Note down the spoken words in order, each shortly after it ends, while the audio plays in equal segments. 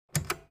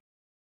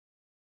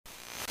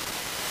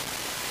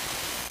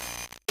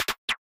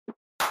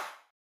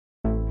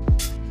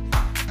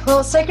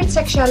Well, sacred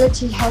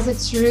sexuality has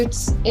its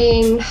roots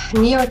in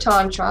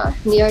Neo-Tantra.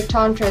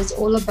 Neo-Tantra is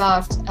all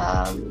about,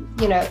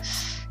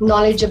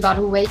 knowledge about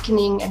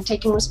awakening and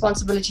taking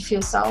responsibility for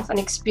yourself and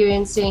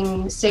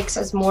experiencing sex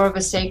as more of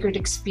a sacred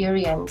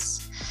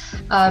experience.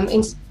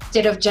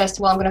 Instead of just,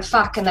 well, I'm going to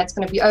fuck and that's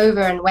going to be over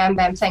and wham,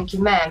 bam, thank you,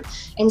 ma'am.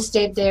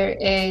 Instead, there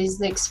is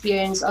the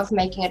experience of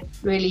making it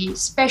really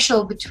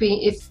special between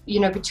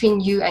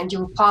you and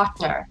your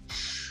partner.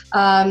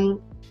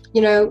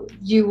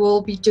 You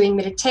will be doing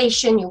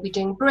meditation, you'll be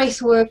doing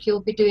breath work,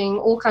 you'll be doing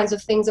all kinds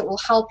of things that will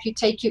help you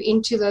take you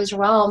into those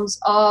realms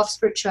of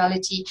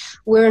spirituality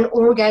where an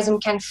orgasm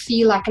can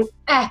feel like an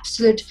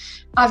absolute,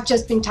 I've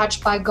just been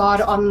touched by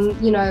God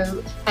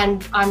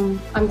and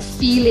I'm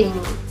feeling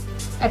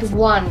at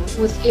one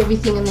with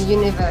everything in the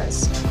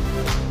universe.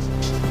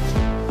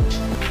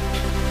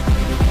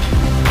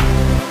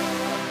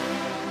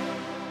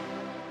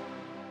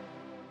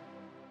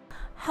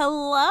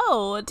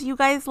 Hello, do you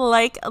guys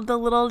like the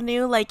little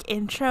new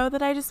intro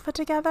that I just put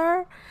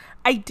together?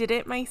 I did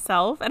it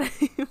myself and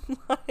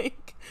I'm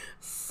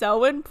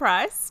so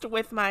impressed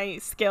with my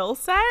skill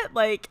set.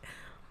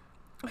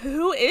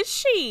 Who is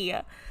she?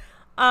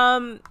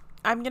 I'm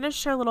gonna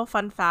share a little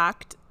fun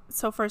fact.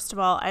 So first of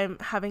all, I'm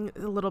having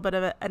a little bit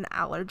of an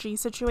allergy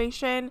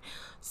situation.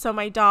 So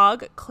my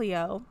dog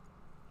Cleo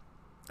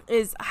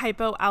is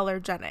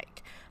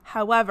hypoallergenic.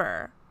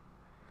 However,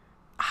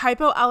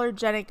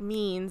 hypoallergenic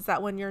means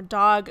that when your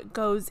dog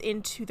goes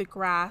into the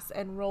grass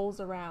and rolls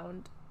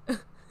around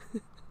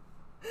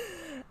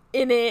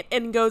in it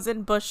and goes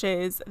in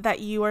bushes, that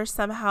you are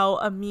somehow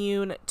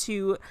immune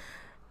to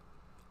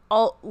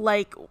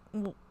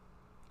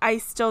I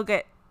still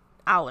get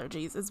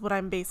allergies is what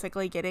I'm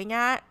basically getting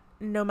at,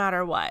 no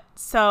matter what.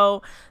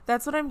 So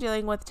that's what I'm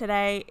dealing with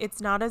today.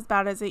 It's not as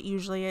bad as it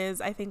usually is.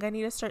 I think I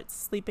need to start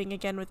sleeping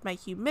again with my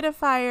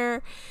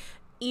humidifier,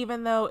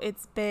 even though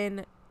it's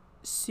been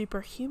super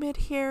humid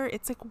here.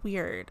 It's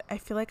weird. I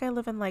feel like I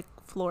live in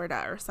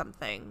Florida or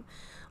something,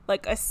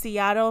 like a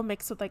Seattle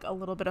mixed with a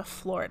little bit of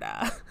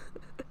Florida.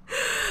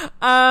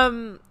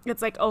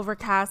 It's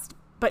overcast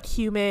but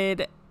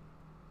humid,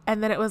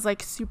 and then it was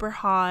super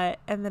hot,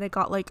 and then it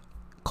got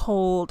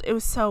cold. It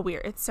was so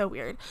weird. It's so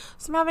weird.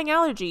 So I'm having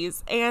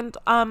allergies, and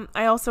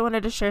I also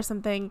wanted to share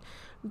something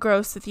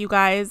gross with you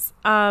guys.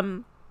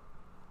 I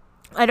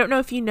don't know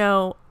if you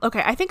know.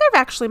 Okay, I think I've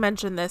actually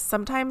mentioned this.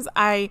 Sometimes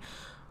I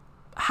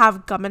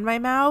have gum in my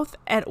mouth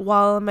and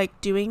while I'm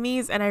doing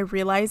these, and I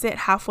realize it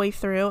halfway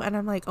through, and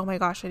I'm oh my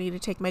gosh, I need to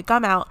take my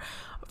gum out.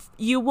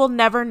 You will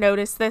never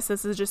notice this.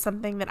 This is just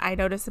something that I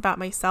notice about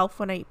myself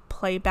when I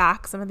play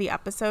back some of the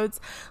episodes.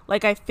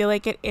 I feel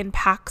like it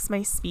impacts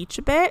my speech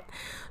a bit,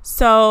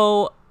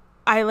 so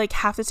I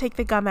have to take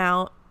the gum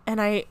out, and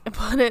I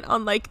put it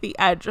on the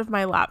edge of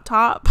my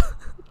laptop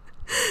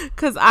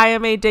because I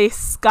am a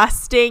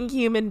disgusting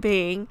human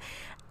being.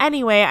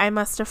 Anyway, I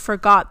must have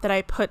forgot that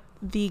I put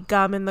the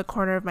gum in the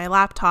corner of my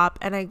laptop,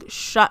 and I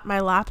shut my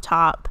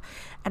laptop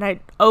and I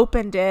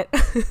opened it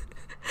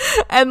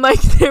and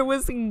there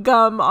was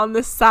gum on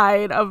the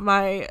side of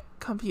my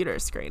computer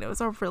screen. It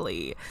was a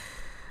really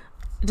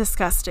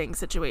disgusting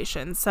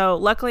situation. So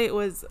luckily it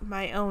was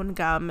my own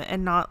gum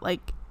and not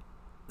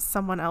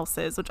someone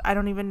else's, which I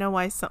don't even know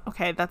why.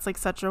 Okay, that's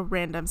such a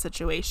random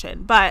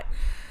situation, but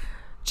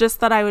just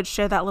thought I would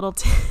share that little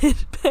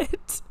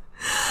tidbit.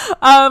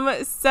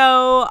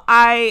 So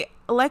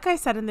like I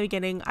said in the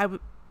beginning, I've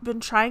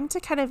been trying to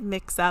kind of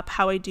mix up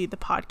how I do the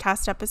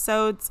podcast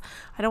episodes.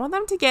 I don't want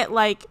them to get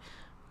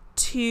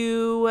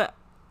too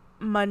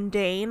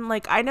mundane.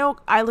 I know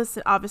I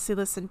obviously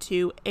listen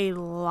to a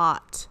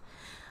lot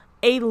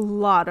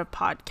of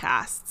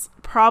podcasts,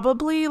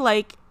 probably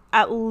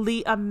at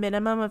least a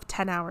minimum of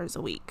 10 hours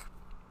a week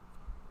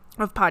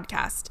of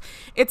podcast.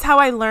 It's how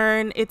I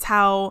learn. It's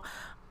how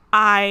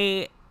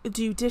I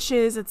do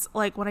dishes. It's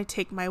when I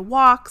take my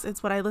walks.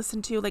 It's what I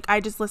listen to. I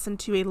just listen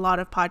to a lot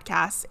of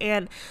podcasts,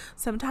 and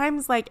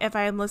sometimes if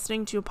I am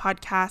listening to a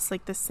podcast,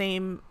 the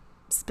same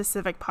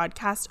specific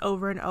podcast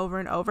over and over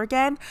and over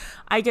again,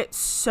 I get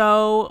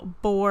so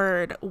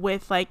bored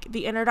with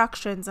the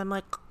introductions. I'm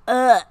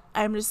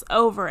I'm just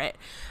over it.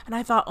 And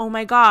I thought, oh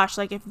my gosh,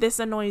 if this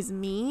annoys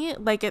me,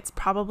 it's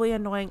probably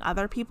annoying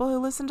other people who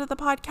listen to the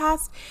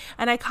podcast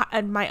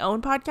and my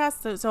own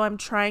podcast. So I'm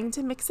trying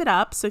to mix it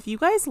up. So if you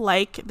guys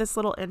like this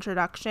little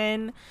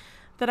introduction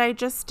that I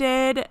just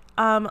did,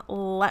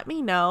 let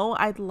me know.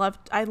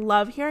 I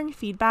love hearing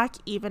feedback,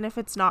 even if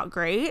it's not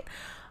great.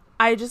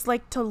 I just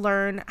like to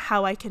learn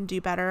how I can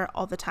do better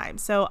all the time.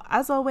 So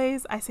as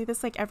always, I say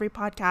this every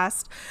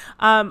podcast.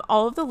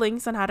 All of the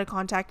links on how to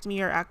contact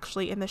me are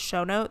actually in the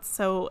show notes.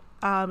 So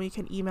you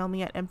can email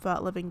me at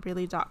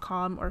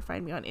info@livingbreely.com or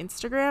find me on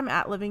Instagram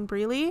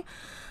 @livingbreely.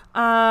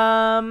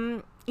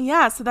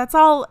 Yeah, so that's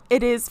all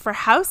it is for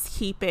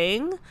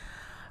housekeeping.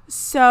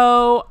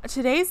 So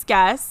today's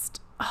guest,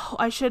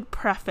 I should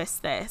preface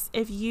this.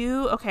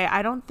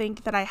 I don't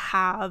think that I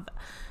have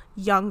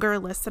younger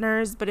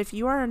listeners, but if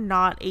you are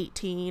not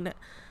 18,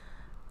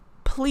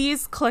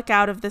 please click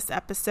out of this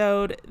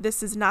episode.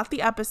 This is not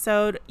the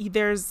episode.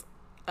 There's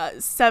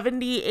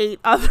 78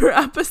 other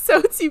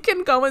episodes you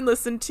can go and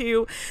listen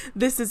to.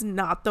 This is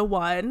not the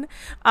one.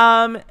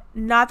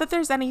 Not that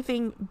there's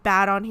anything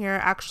bad on here.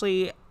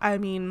 Actually, I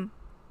mean,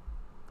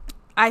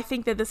 I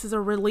think that this is a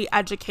really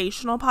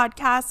educational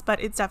podcast,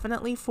 but it's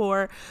definitely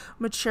for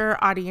mature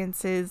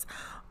audiences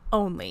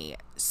only.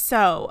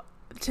 So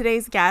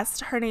today's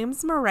guest, her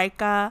name's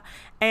Marika,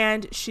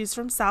 and she's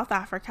from South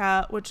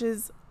Africa, which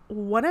is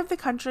one of the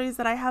countries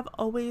that I have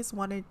always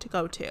wanted to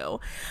go to.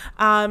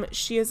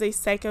 She is a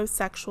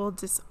psychosexual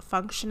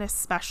dysfunctionist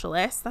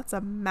specialist. That's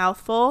a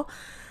mouthful.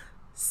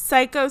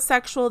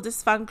 Psychosexual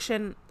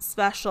dysfunction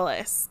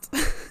specialist.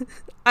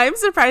 I'm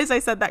surprised I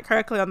said that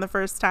correctly on the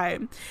first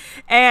time.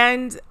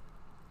 And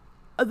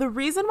the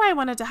reason why I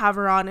wanted to have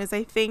her on is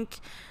I think,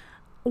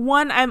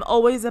 one, I'm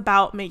always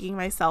about making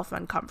myself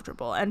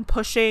uncomfortable and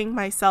pushing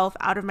myself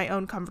out of my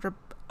own comfort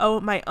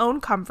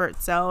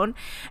zone,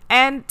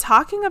 and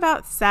talking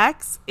about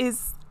sex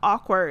is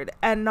awkward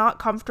and not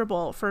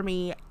comfortable for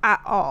me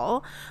at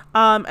all,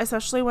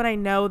 especially when I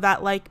know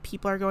that like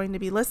people are going to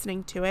be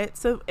listening to it.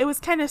 So it was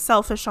kind of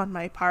selfish on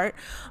my part,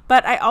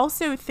 but I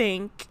also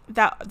think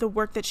that the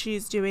work that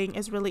she's doing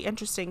is really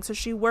interesting. So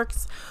she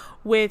works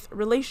with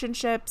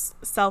relationships,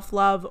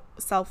 self-love,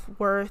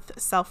 self-worth,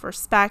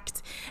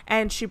 self-respect,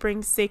 and she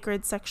brings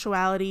sacred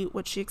sexuality,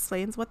 which she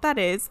explains what that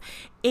is,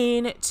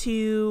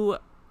 into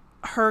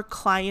her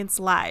clients'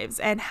 lives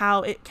and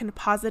how it can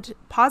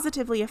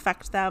positively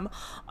affect them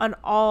on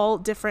all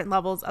different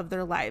levels of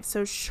their lives.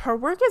 So her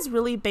work is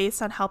really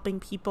based on helping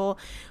people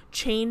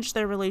change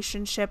their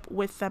relationship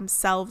with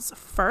themselves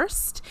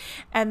first,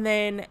 and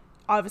then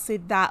obviously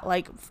that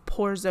like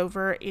pours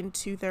over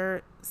into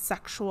their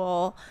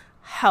sexual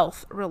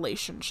health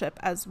relationship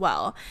as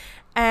well.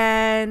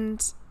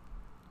 And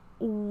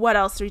what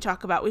else do we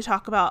talk about? We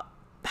talk about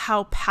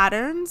how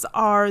patterns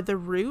are the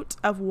root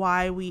of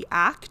why we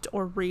act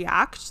or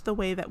react the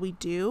way that we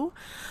do.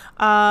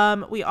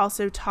 We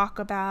also talk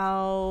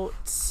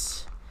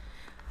about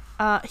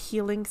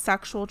healing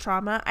sexual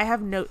trauma. I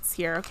have notes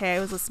here. Okay.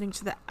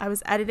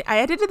 I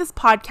edited this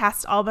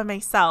podcast all by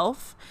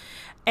myself.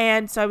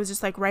 And so I was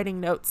just like writing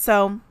notes.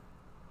 So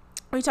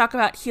we talk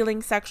about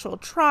healing sexual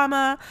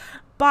trauma,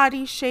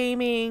 body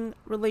shaming,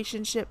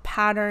 relationship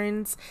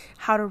patterns,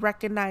 how to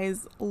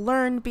recognize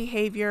learned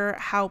behavior,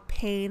 how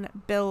pain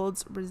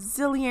builds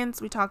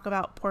resilience. We talk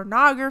about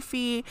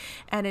pornography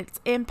and its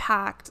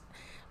impact.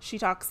 She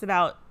talks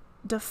about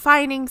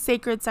defining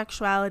sacred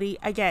sexuality.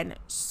 Again,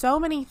 so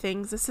many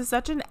things. This is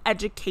such an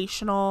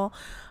educational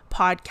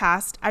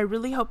podcast. I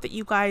really hope that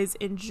you guys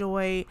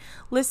enjoy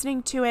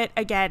listening to it.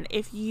 Again,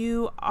 if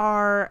you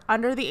are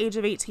under the age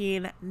of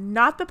 18,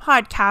 not the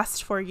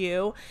podcast for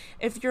you.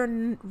 If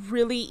you're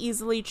really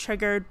easily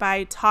triggered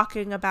by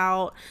talking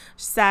about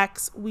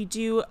sex, we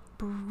do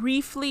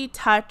briefly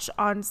touch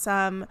on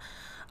some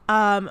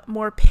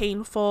more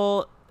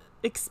painful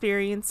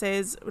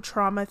experiences,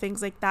 trauma,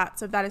 things like that.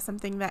 So if that is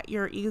something that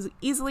you're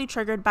easily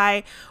triggered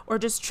by, or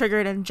just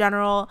triggered in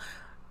general,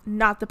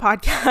 not the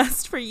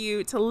podcast for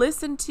you to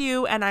listen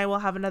to, and I will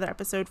have another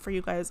episode for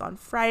you guys on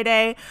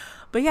Friday.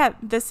 But yeah,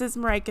 this is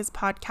Marika's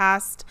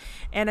podcast,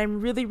 and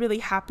I'm really, really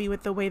happy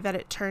with the way that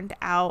it turned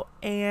out.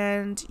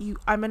 And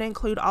I'm going to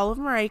include all of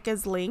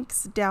Marika's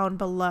links down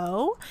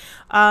below.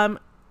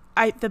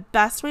 The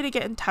best way to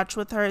get in touch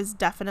with her is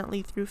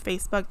definitely through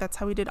Facebook. That's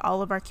how we did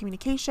all of our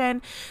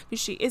communication,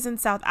 because she is in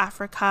South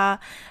Africa,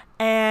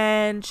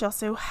 and she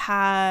also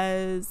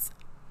has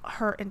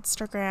her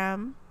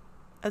Instagram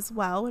as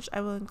well, which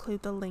I will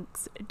include the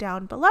links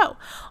down below.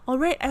 All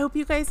right, I hope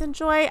you guys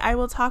enjoy. I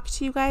will talk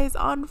to you guys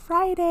on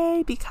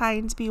Friday. Be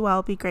kind, be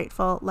well, be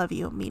grateful. Love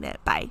you, mean it.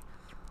 Bye.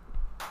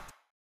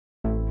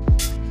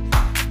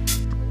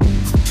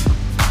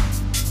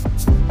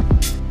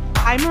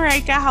 Hi,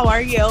 Marika. How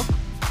are you?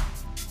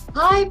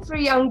 Hi,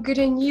 Bri. I'm good,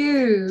 and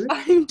you?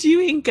 I'm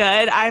doing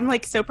good. I'm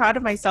like so proud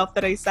of myself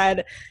that I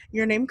said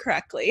your name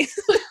correctly.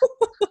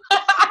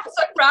 I'm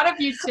so proud of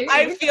you too.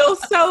 I feel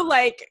so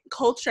like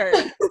cultured.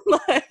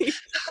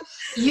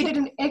 You did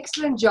an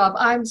excellent job.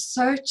 I'm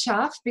so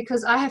chuffed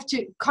because I have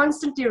to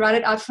constantly write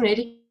it out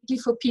phonetically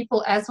for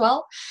people as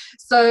well.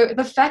 So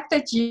the fact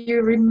that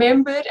you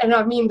remembered, and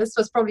I mean, this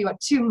was probably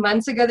 2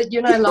 months ago that you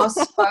and I last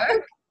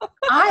spoke.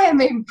 I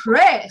am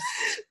impressed.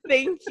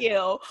 Thank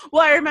you.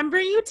 Well, I remember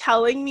you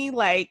telling me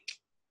like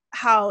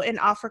how in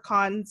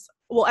Afrikaans,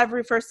 well,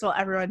 first of all,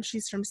 everyone,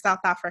 she's from South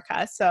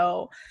Africa,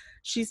 so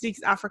she speaks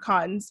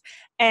Afrikaans.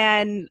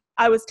 And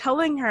I was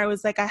telling her, I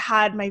was like, I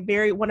had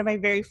one of my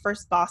very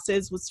first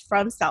bosses was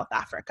from South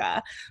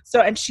Africa.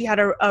 So, and she had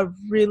a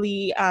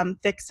really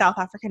thick South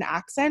African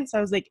accent. So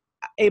I was like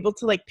able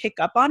to like pick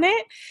up on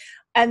it.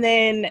 And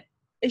then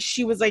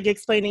she was like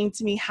explaining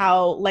to me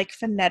how like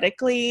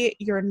phonetically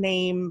your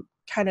name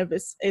kind of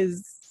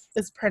is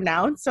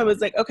pronounced. So I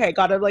was like, okay, I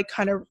gotta like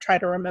kind of try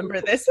to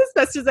remember this as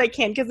best as I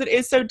can, because it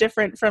is so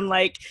different from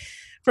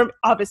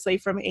obviously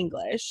from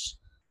English.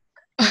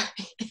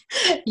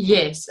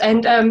 Yes,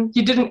 and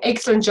you did an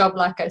excellent job,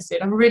 like I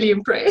said. I'm really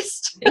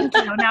impressed. Thank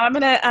you. Now I'm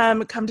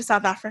gonna come to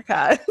South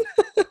Africa.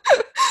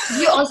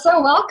 You are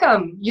so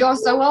welcome. You are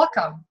so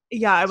welcome.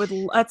 Yeah, I would.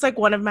 That's like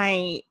one of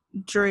my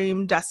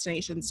dream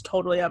destinations,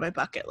 totally on my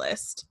bucket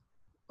list.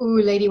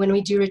 Ooh, lady, when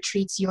we do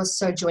retreats, you're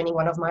so joining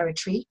one of my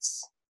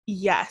retreats.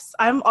 Yes,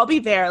 I'll be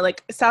there.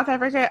 Like South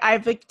Africa,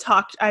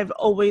 I've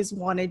always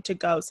wanted to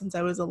go since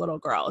I was a little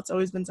girl. It's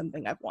always been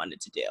something I've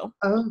wanted to do.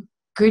 Oh,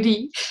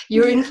 goody.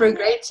 You're in for a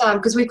great time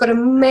because we've got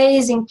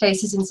amazing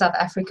places in South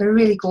Africa,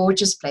 really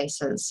gorgeous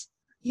places.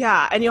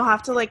 Yeah, and you'll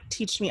have to like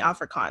teach me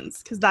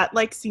Afrikaans because that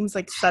like seems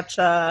like such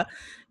a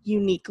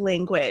unique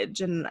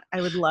language, and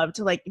I would love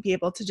to like be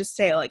able to just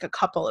say like a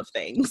couple of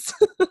things.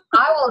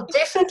 I will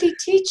definitely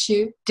teach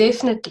you,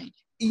 definitely.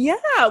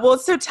 Yeah, well,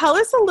 so tell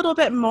us a little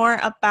bit more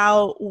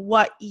about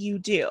what you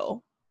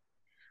do.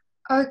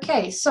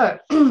 Okay, so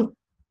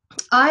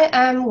I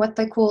am what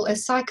they call a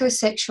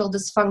psychosexual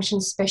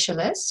dysfunction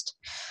specialist.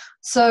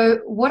 So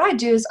what I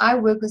do is I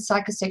work with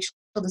psychosexual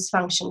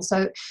dysfunction.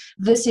 So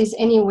this is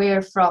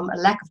anywhere from a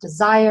lack of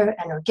desire,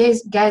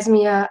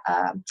 anorgasmia,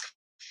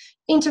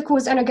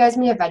 intercourse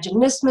anorgasmia,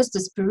 vaginismus,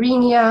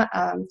 dyspareunia,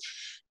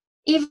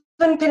 even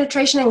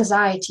penetration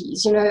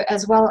anxieties,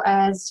 as well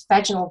as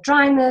vaginal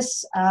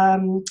dryness,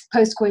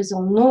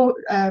 postcoital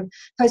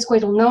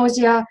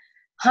nausea,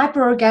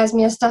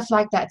 hyperorgasmia, stuff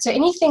like that. So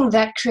anything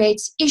that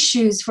creates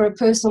issues for a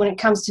person when it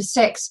comes to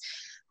sex,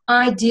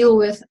 I deal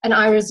with and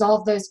I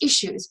resolve those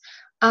issues.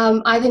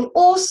 I then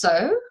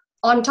also,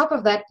 on top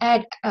of that,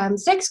 add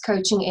sex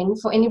coaching in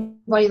for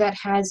anybody that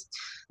has,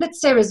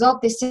 let's say,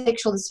 resolved their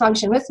sexual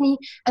dysfunction with me,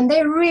 and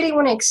they really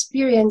want to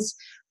experience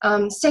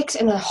sex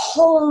in a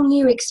whole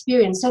new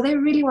experience. So they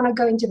really want to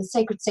go into the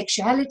sacred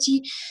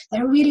sexuality.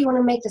 They really want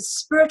to make this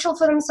spiritual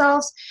for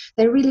themselves.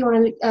 They really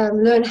want to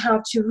learn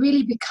how to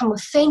really become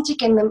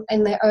authentic in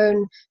their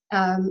own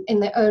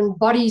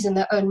bodies, in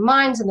their own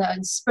minds, in their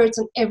own spirits,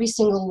 in every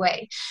single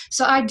way.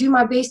 So I do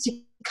my best to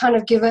kind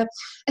of give an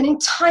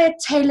entire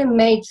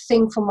tailor-made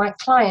thing for my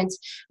clients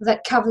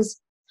that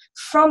covers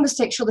from the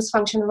sexual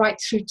dysfunction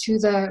right through to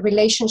the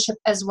relationship,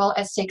 as well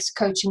as sex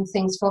coaching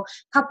things for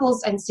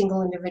couples and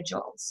single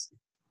individuals.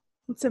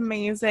 It's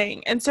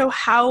amazing. And so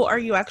how are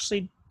you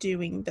actually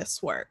doing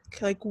this work?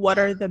 Like, what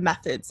are the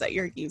methods that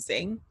you're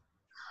using?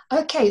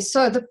 Okay,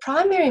 so the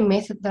primary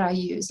method that I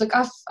use, look,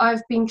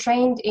 I've been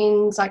trained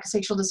in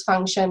psychosexual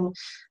dysfunction,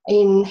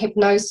 in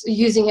hypnosis,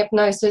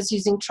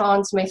 using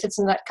trance methods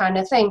and that kind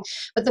of thing.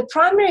 But the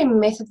primary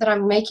method that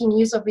I'm making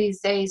use of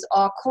these days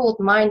are called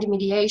mind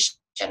mediation.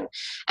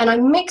 And I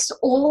mix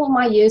all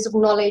my years of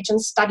knowledge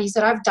and studies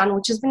that I've done,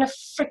 which has been a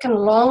freaking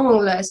long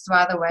list,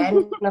 by the way,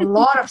 and a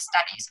lot of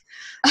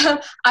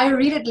studies. I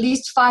read at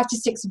least 5 to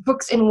 6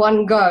 books in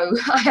one go.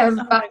 I have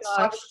about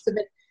 5 books of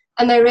it.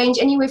 And they range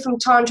anywhere from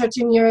tantra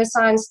to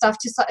neuroscience stuff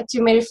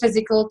to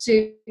metaphysical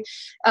to,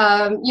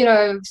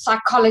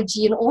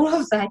 psychology and all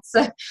of that.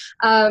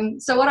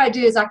 So what I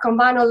do is I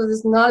combine all of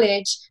this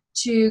knowledge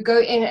to go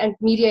in and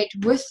mediate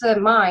with the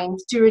mind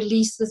to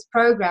release this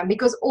program,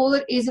 because all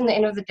it is in the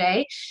end of the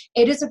day,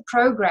 it is a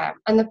program,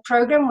 and the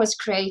program was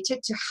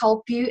created to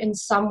help you in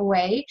some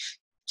way,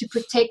 to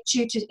protect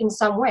you in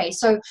some way.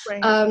 So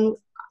right.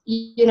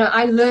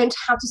 I learned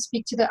how to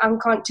speak to the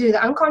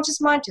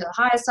unconscious mind, to the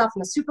higher self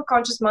and the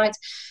superconscious mind,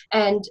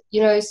 and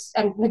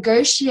and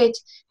negotiate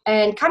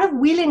and kind of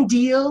wheel and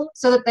deal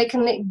so that they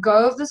can let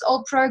go of this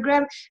old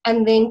program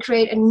and then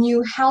create a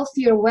new,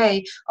 healthier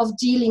way of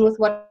dealing with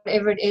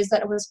whatever it is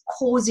that was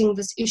causing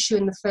this issue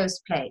in the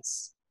first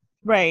place.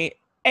 Right.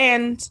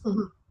 And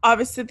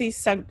obviously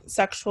these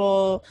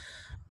sexual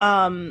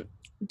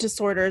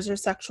disorders or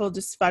sexual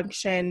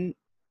dysfunction,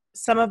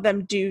 some of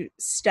them do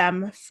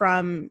stem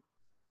from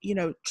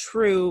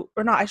true,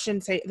 or not, I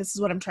shouldn't say, this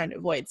is what I'm trying to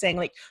avoid saying,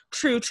 like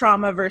true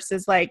trauma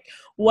versus like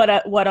what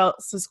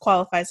else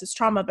qualifies as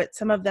trauma, but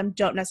some of them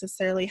don't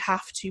necessarily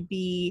have to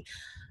be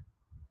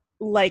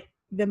like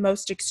the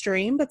most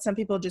extreme, but some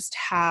people just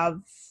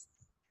have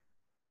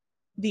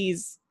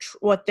these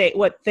what they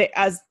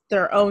as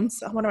their own,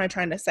 what am I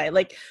trying to say,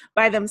 like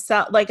by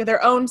themselves, like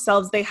their own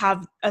selves, they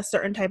have a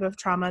certain type of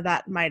trauma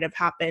that might have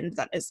happened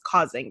that is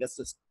causing this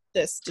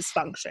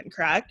dysfunction,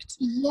 correct?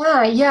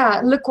 Yeah.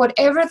 Look,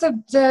 whatever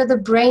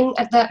the brain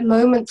at that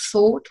moment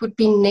thought would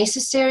be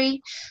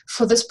necessary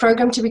for this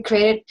program to be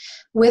created,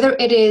 whether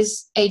it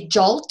is a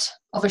jolt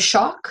of a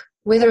shock,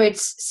 whether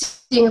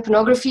it's seeing a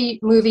pornography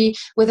movie,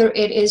 whether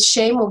it is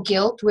shame or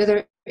guilt,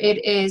 whether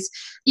it is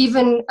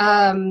even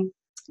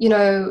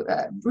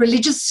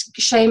religious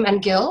shame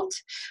and guilt,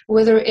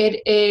 whether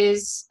it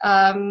is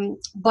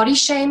body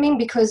shaming,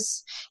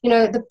 because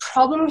the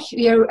problem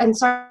here, and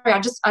sorry,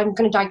 I'm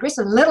going to digress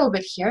a little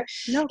bit here,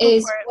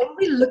 is when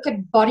we look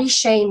at body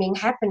shaming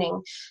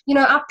happening,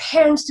 our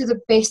parents do the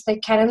best they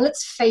can, and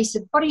let's face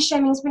it, body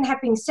shaming has been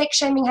happening, sex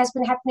shaming has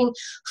been happening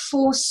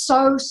for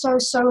so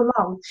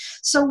long.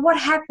 So what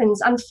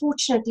happens,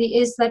 unfortunately,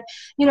 is that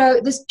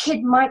this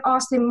kid might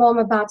ask their mom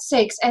about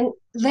sex, and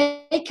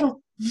they can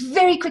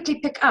very quickly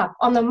pick up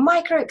on the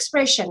micro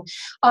expression,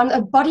 on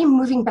a body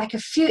moving back a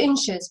few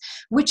inches,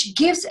 which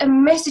gives a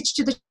message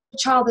to the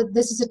child that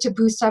this is a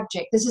taboo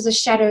subject, this is a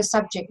shadow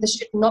subject, this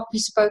should not be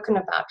spoken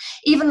about.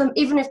 Even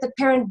if the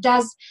parent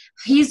does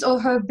his or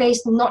her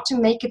best not to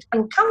make it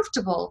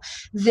uncomfortable,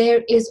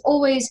 there is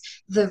always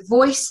the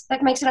voice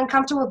that makes it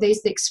uncomfortable,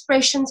 there's the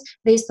expressions,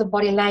 there's the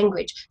body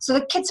language. So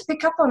the kids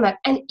pick up on that,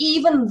 and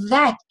even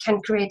that can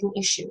create an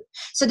issue.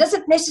 So it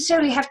doesn't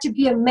necessarily have to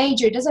be a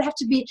major, it doesn't have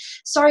to be,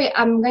 sorry,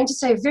 I'm going to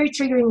say a very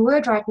triggering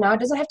word right now, it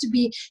doesn't have to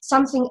be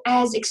something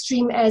as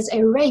extreme as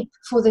a rape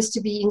for this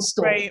to be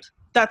installed. Right.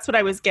 That's what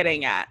I was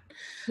getting at.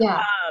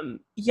 Yeah.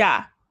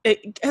 Yeah.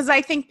 Because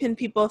I think when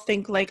people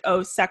think like,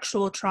 oh,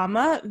 sexual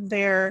trauma,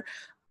 they're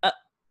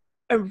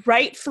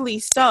rightfully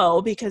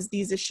so, because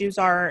these issues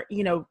are,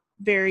 you know,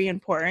 very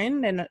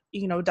important and,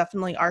 you know,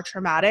 definitely are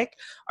traumatic,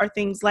 are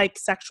things like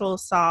sexual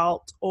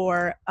assault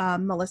or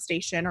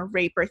molestation or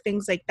rape or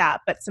things like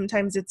that. But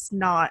sometimes it's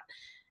not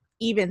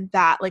even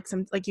that,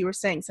 like you were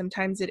saying,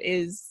 sometimes it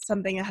is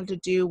something that had to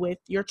do with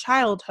your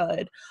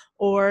childhood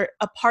or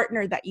a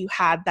partner that you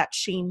had that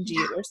shamed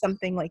you or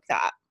something like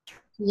that.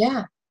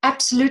 Yeah,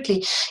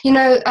 absolutely. You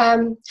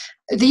know,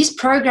 these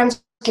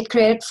programs get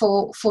created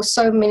for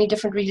so many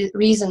different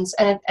reasons,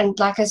 and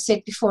like I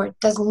said before, it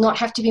does not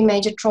have to be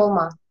major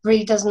trauma,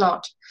 really does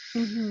not.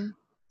 Mm-hmm.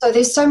 So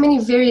there's so many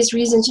various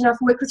reasons. You know,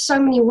 I've worked with so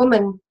many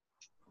women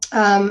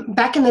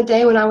back in the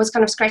day when I was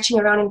kind of scratching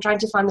around and trying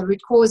to find the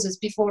root causes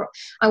before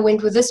I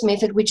went with this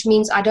method, which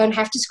means I don't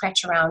have to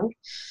scratch around.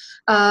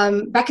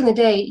 Back in the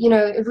day, you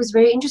know, it was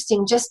very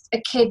interesting. Just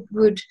a kid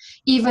would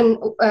even,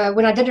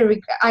 when I did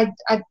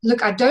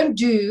I don't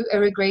do a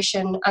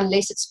regression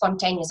unless it's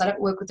spontaneous. I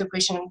don't work with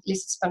regression unless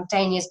it's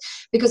spontaneous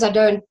because I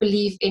don't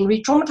believe in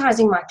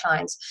re-traumatizing my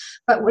clients.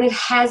 But when it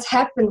has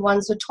happened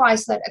once or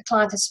twice that a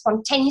client has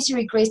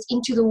spontaneously regressed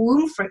into the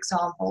womb, for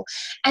example,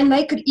 and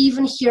they could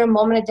even hear a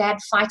mom and a dad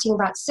fighting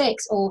about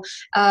sex or,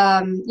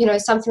 you know,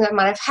 something that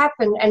might have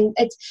happened. And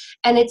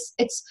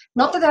it's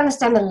not that they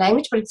understand the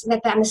language, but it's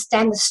that they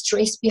understand the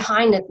stress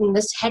behind it, and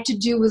this had to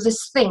do with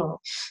this thing.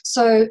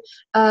 So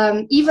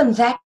even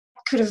that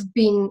could have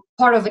been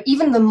part of it.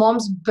 Even the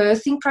mom's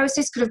birthing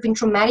process could have been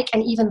traumatic,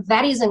 and even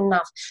that is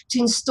enough to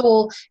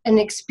install an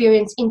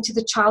experience into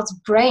the child's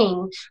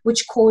brain,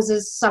 which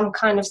causes some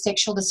kind of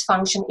sexual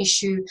dysfunction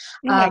issue,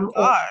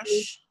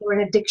 or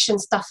an addiction,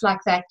 stuff like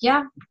that.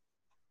 Yeah,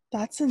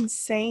 that's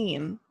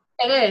insane.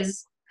 It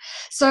is.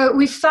 So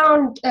we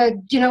found,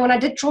 you know, when I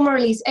did trauma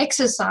release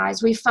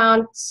exercise, we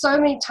found so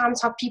many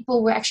times how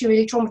people were actually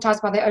really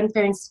traumatized by their own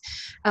parents'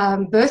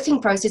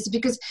 birthing process,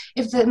 because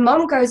if the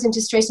mom goes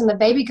into stress and the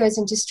baby goes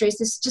into stress,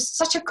 there's just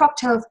such a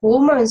cocktail of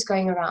hormones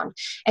going around.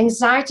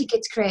 Anxiety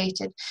gets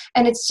created,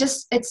 and it's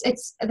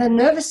the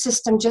nervous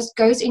system just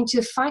goes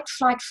into fight,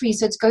 flight,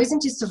 freeze. So it goes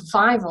into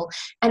survival,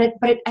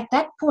 but at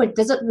that point,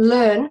 does it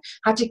learn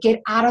how to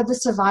get out of the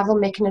survival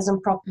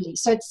mechanism properly?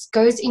 So it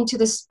goes into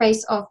the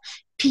space of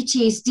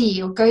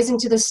PTSD, or goes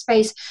into the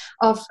space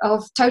of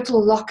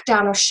total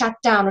lockdown or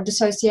shutdown or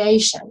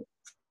dissociation,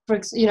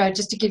 you know,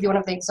 just to give you one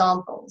of the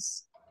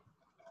examples.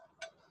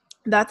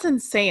 That's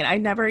insane. I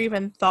never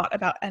even thought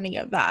about any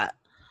of that.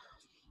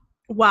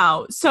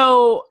 Wow.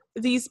 So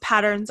these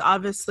patterns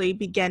obviously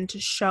begin to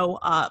show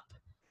up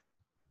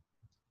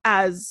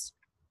as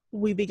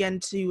we begin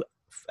to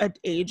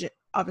age,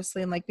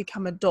 obviously, and like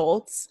become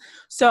adults.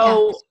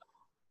 So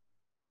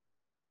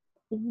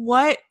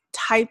what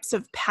types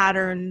of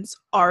patterns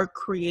are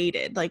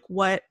created? Like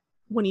when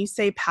you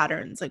say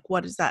patterns, like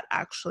what does that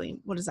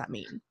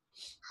mean?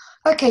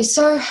 Okay,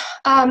 so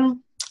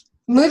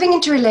moving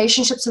into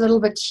relationships a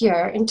little bit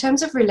here, in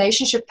terms of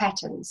relationship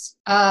patterns,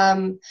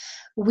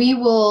 we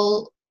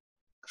will,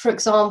 for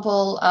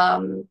example,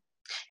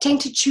 tend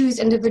to choose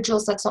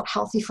individuals that's not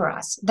healthy for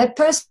us. That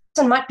person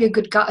might be a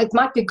good guy, it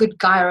might be a good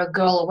guy or a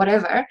girl or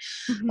whatever,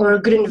 or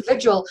a good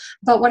individual,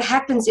 but what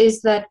happens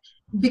is that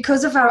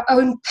because of our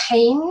own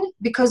pain,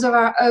 because of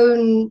our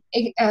own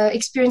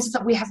experiences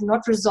that we have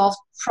not resolved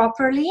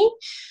properly,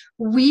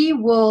 we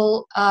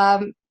will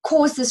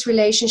cause this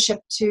relationship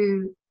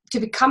to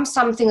become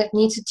something that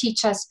needs to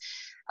teach us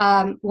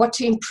what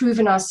to improve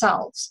in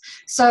ourselves.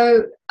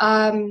 So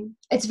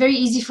it's very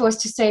easy for us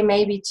to say,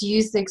 maybe to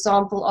use the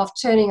example of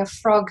turning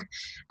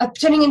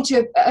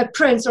into a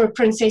prince or a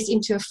princess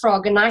into a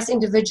frog, a nice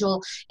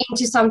individual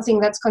into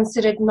something that's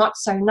considered not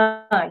so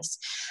nice.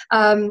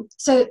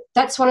 So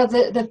that's one of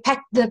the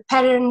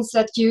patterns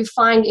that you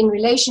find in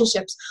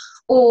relationships,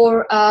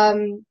 or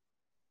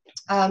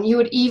you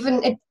would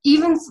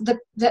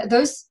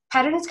those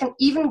patterns can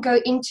even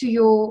go into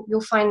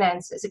your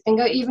finances. It can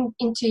go even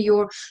into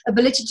your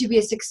ability to be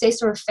a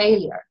success or a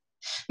failure,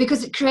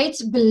 because it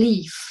creates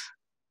belief.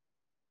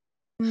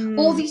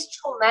 All these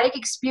traumatic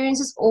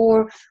experiences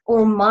or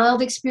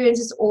mild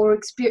experiences or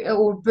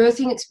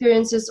birthing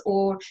experiences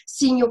or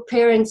seeing your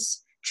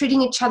parents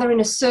treating each other in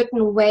a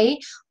certain way,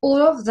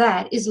 all of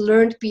that is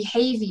learned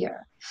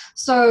behavior.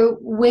 So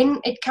when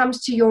it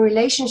comes to your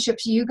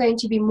relationships, you're going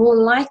to be more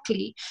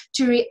likely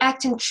to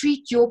react and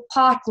treat your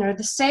partner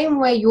the same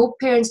way your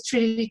parents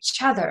treated each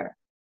other,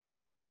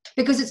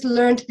 because it's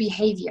learned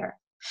behavior.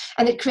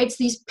 And it creates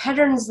these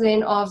patterns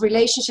then of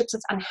relationships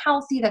that's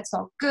unhealthy, that's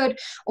not good,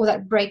 or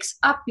that breaks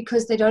up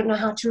because they don't know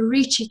how to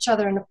reach each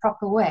other in a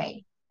proper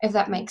way, if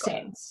that makes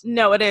sense.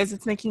 No, it is.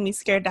 It's making me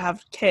scared to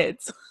have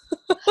kids.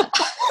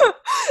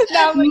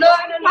 Now, like, no,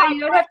 you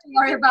don't have to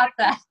worry about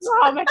that.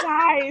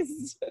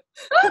 Traumatized.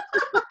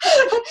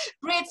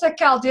 Brie, it's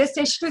okay. I'll do a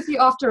session with you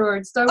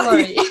afterwards. Don't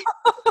worry.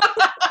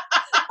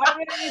 I'm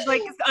going to need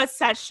like a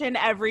session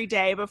every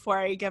day before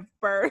I give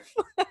birth.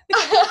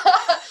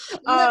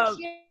 Look,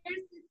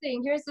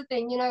 here's the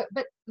thing,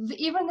 but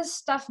even this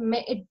stuff,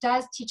 it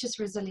does teach us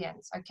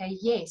resilience. Okay.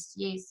 Yes.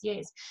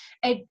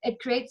 It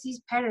creates these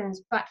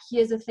patterns, but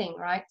here's the thing,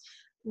 right?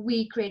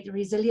 We create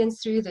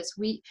resilience through this.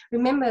 We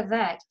remember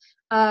that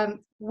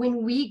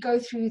when we go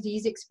through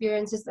these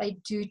experiences, they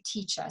do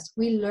teach us.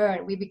 We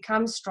learn, we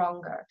become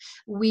stronger,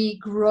 we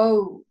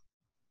grow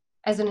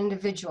as an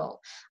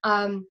individual.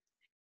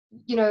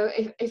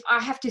 If I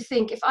have to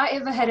think, if I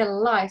ever had a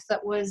life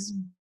that was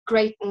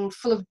great and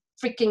full of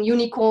freaking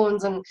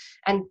unicorns and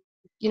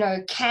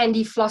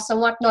candy floss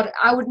and whatnot,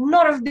 I would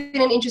not have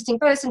been an interesting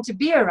person to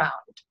be around.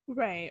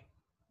 Right.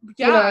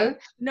 Yeah.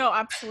 No,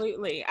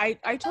 absolutely.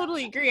 I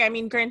totally agree. I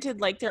mean, granted,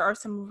 like there are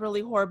some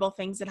really horrible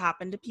things that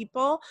happen to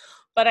people,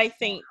 but I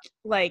think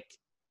like,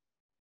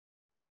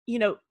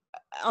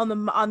 on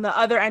the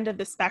other end of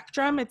the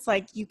spectrum, it's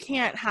like you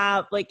can't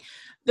have like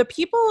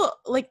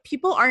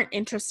people aren't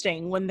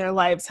interesting when their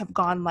lives have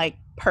gone like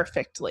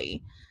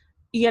perfectly,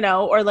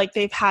 or like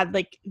they've had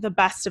like the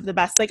best of the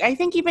best. Like I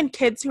think even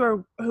kids who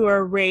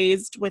are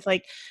raised with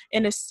like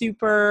in a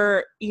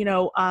super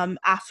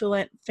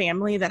affluent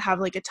family that have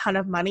like a ton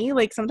of money,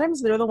 like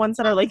sometimes they're the ones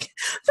that are like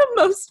the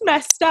most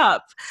messed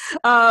up,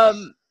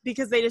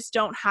 because they just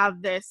don't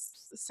have this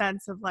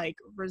sense of like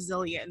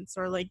resilience,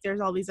 or like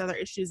there's all these other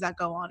issues that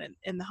go on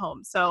in the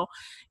home. So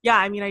yeah,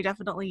 I mean, I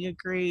definitely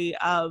agree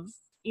of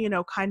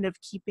kind of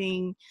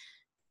keeping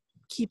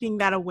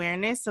that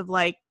awareness of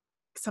like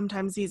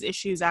sometimes these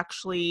issues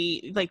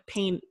actually, like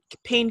pain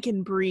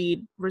can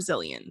breed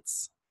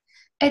resilience.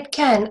 It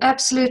can,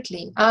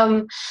 absolutely.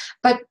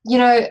 But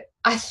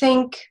I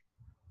think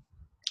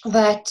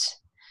that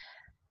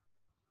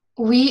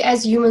we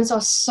as humans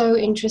are so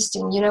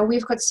interesting.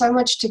 We've got so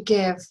much to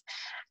give.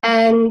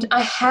 And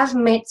I have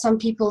met some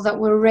people that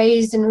were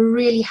raised in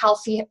really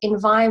healthy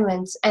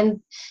environments,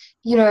 and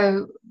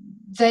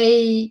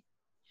they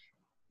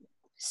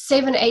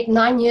 7, 8,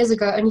 9 years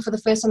ago, only for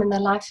the first time in their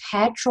life,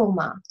 had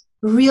trauma,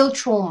 real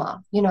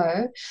trauma,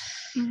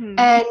 Mm-hmm.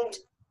 And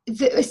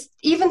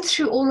even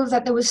through all of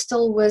that, there was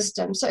still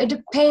wisdom. So it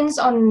depends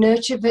on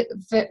nurture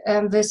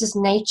versus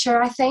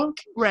nature, I think.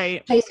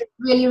 Right. Plays a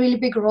really, really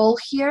big role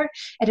here.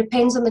 It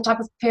depends on the type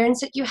of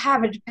parents that you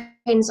have. It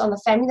depends on the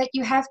family that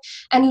you have.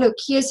 And look,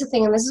 here's the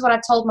thing, and this is what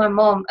I told my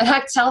mom, and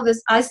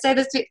I say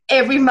this to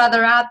every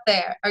mother out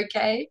there,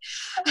 okay?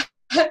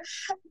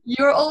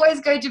 You're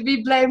always going to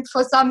be blamed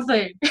for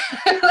something.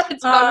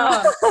 Let's go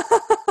on.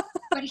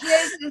 But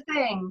here's the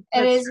thing.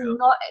 It is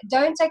not,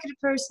 don't take it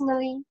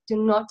personally.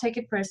 Do not take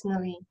it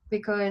personally,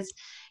 because,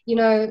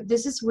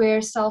 this is where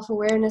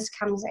self-awareness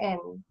comes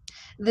in.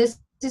 This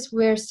is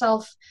where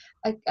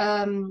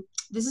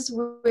this is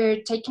where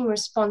taking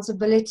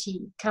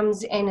responsibility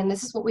comes in. And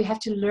this is what we have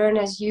to learn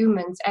as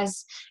humans,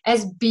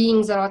 as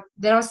beings that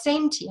are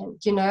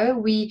sentient.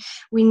 We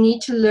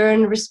need to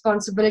learn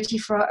responsibility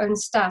for our own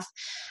stuff.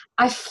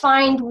 I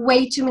find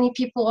way too many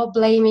people are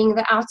blaming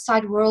the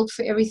outside world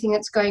for everything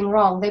that's going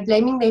wrong. They're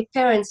blaming their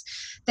parents.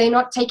 They're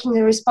not taking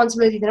the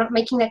responsibility. They're not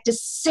making that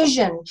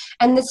decision.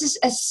 And this is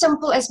as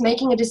simple as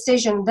making a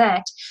decision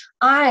that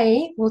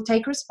I will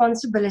take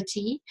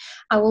responsibility.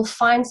 I will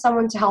find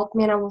someone to help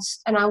me, and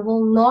I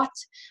will not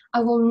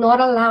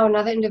allow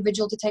another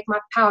individual to take my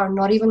power,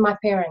 not even my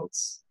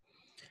parents.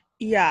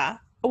 Yeah.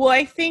 Well,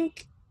 I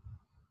think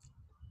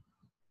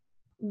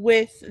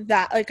with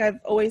that, like I've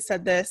always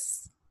said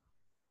this,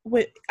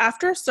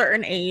 after a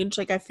certain age,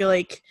 like I feel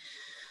like,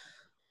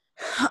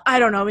 I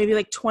don't know, maybe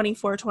like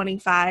 24,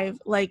 25,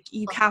 like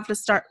you have to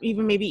start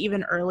maybe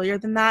even earlier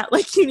than that.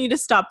 Like you need to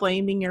stop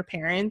blaming your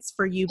parents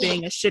for you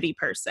being a shitty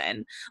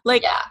person.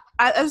 Like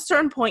at a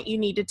certain point you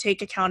need to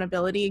take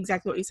accountability,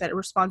 exactly what you said,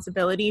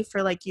 responsibility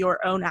for like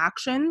your own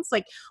actions.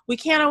 Like we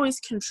can't always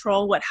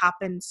control what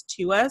happens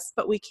to us,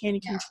 but we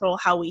can control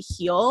how we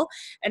heal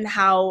and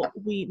how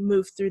we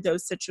move through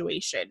those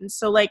situations.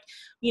 So like,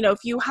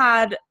 if you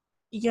had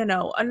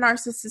a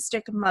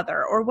narcissistic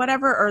mother or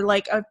whatever, or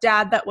like a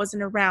dad that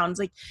wasn't around,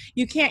 like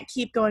you can't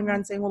keep going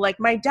around saying, well, like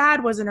my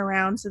dad wasn't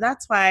around, so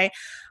that's why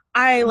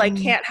I like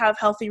can't have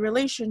healthy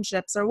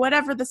relationships, or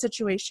whatever the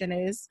situation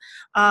is.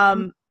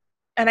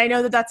 And I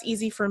know that that's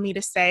easy for me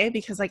to say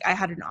because like I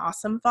had an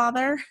awesome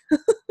father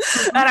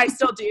and I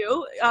still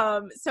do.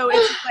 So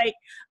it's like,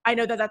 I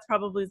know that that's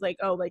probably like,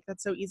 oh, like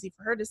that's so easy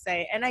for her to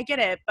say. And I get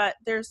it, but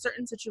there's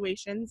certain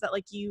situations that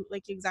like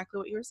exactly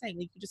what you were saying,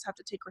 like you just have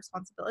to take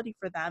responsibility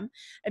for them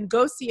and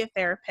go see a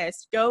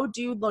therapist, go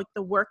do like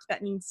the work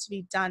that needs to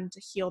be done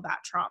to heal that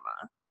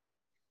trauma.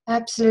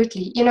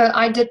 Absolutely.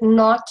 I did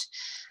not,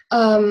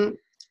 I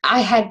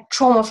had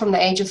trauma from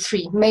the age of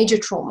 3, major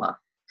trauma.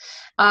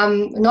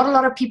 Not a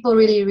lot of people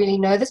really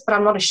know this, but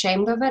I'm not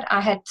ashamed of it. I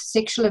had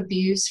sexual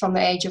abuse from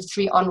the age of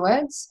 3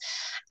 onwards,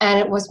 and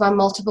it was by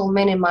multiple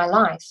men in my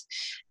life.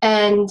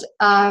 And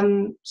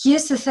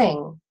here's the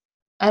thing,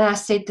 and I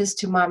said this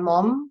to my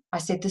mom, I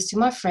said this to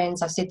my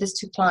friends, I said this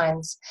to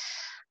clients.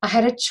 I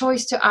had a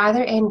choice to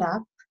either end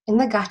up in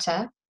the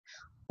gutter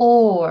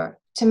or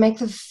to make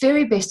the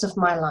very best of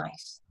my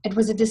life. It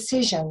was a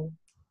decision.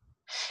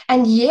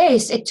 And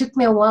yes, it took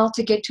me a while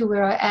to get to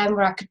where I am,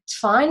 where I could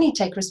finally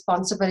take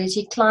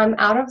responsibility, climb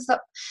out of the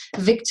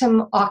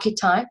victim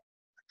archetype,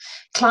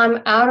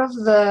 climb out of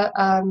the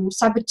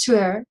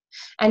saboteur,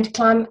 and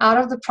climb out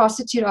of the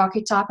prostitute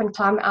archetype, and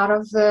climb out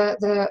of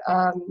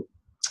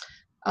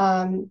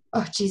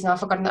oh geez, now I've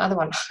forgotten the other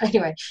one.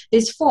 Anyway,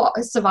 there's 4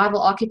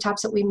 survival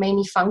archetypes that we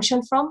mainly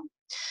function from.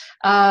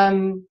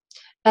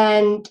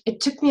 And it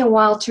took me a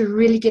while to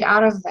really get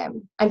out of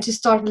them and to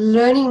start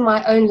learning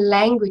my own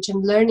language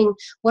and learning,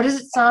 what does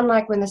it sound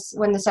like when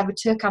the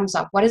saboteur comes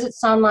up? What does it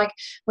sound like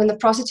when the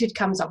prostitute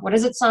comes up? What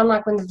does it sound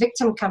like when the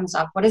victim comes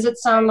up? What does it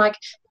sound like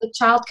when the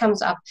child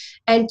comes up?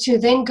 And to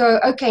then go,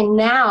 okay,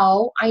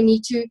 now I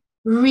need to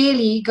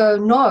really go,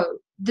 no,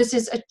 this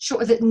is a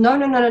choice.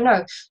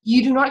 No.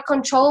 You do not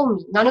control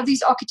me. None of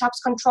these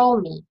archetypes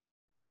control me.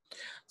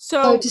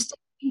 So to step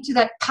into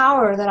that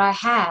power that I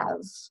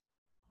have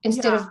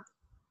instead of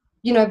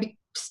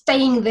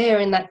staying there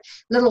in that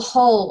little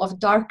hole of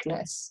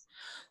darkness.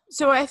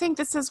 So I think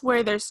this is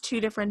where there's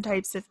 2 different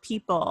types of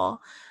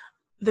people.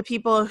 The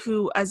people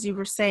who, as you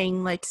were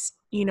saying, like,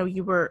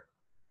 you were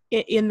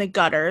in the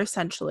gutter,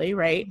 essentially,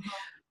 right? Mm-hmm.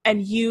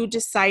 And you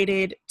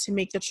decided to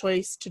make the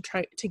choice to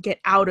try to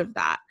get out of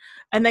that.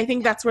 And I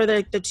think that's where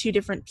the 2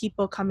 different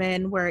people come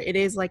in, where it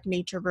is like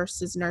nature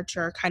versus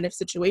nurture kind of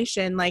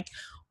situation. Like,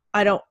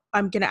 I'm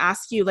going to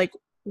ask you, like,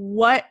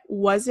 what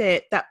was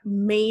it that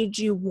made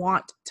you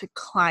want to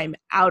climb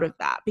out of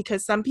that?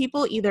 Because some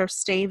people either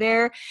stay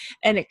there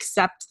and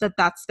accept that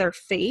that's their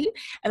fate,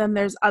 and then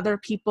there's other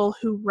people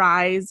who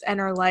rise and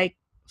are like,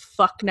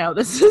 fuck no,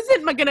 this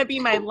isn't going to be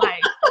my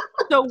life.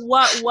 So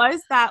what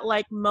was that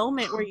like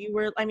moment where you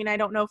were, I mean, I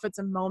don't know if it's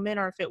a moment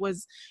or if it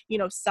was,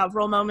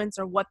 several moments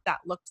or what that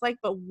looked like,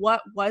 but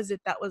what was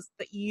it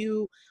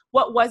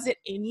what was it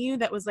in you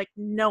that was like,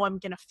 no, I'm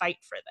going to fight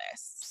for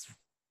this?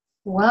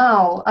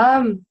 Wow.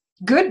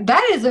 Good.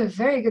 That is a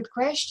very good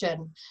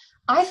question.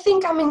 I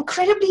think I'm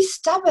incredibly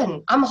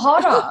stubborn. I'm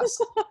hard-ass.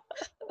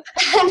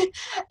 and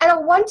I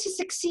want to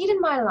succeed in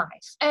my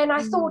life. And I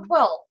thought,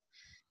 well,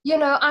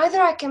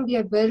 either I can be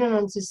a burden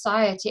on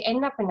society,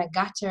 end up in a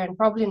gutter and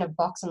probably in a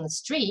box on the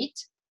street,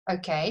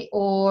 okay,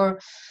 or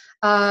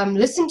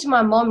listen to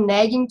my mom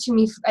nagging to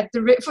me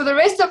for the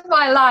rest of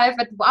my life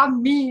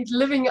I'm me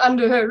living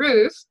under her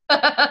roof.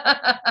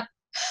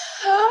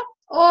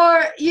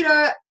 Or,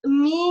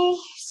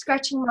 me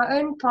scratching my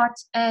own pot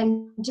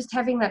and just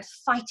having that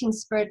fighting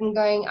spirit and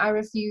going, I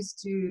refuse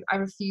to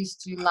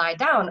lie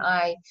down.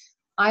 I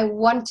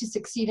want to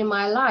succeed in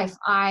my life.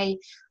 I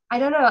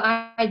don't know.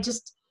 I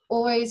just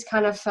always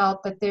kind of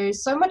felt that there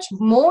is so much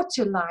more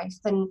to life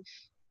than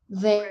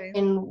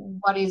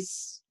what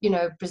is,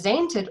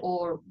 presented,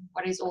 or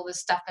what is all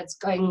this stuff that's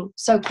going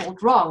so-called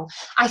wrong.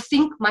 I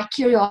think my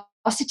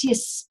curiosity,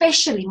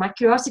 especially my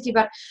curiosity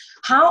about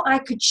how I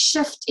could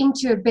shift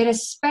into a better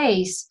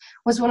space,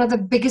 was one of the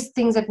biggest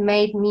things that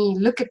made me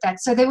look at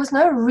that. So there was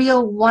no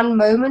real one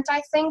moment,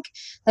 I think,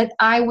 that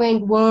I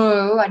went,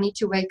 whoa, I need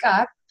to wake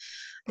up.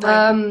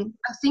 Right.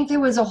 I think there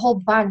was a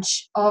whole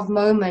bunch of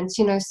moments,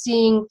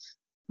 seeing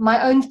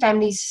my own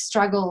family's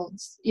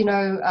struggles,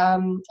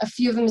 a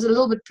few of them is a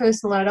little bit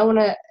personal. I don't want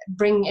to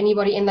bring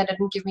anybody in that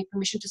didn't give me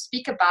permission to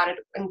speak about it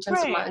in terms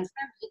of my own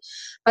family.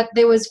 But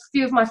there was a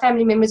few of my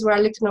family members where I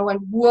looked and I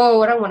went,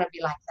 whoa, I don't want to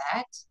be like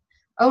that.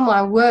 Oh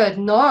my word,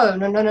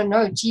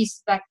 no.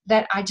 Geez,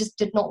 that I just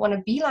did not want to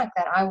be like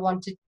that. I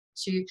wanted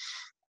to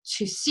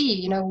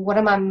see, what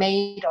am I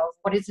made of?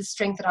 What is the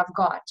strength that I've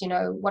got?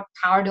 What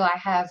power do I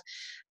have?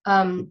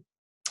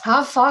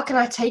 How far can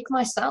I take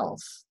myself?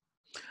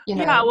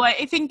 Yeah, well,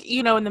 I think,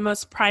 in the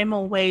most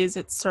primal ways,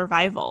 it's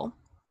survival.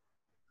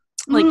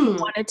 Like, you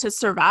wanted to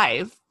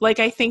survive. Like,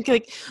 I think,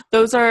 like,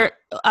 those are,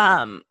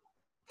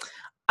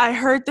 I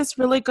heard this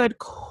really good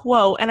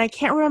quote, and I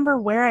can't remember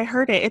where I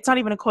heard it. It's not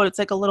even a quote. It's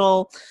like a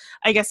little,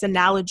 I guess,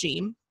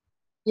 analogy.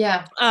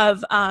 Yeah.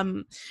 Of,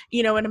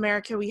 in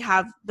America, we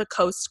have the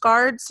Coast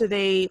Guard. So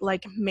they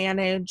like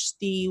manage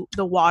the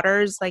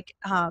waters, like,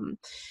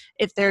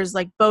 if there's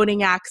like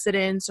boating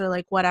accidents or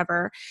like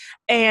whatever.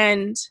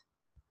 And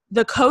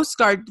the Coast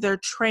Guard, they're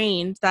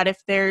trained that if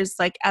there's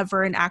like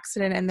ever an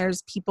accident and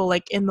there's people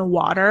like in the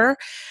water,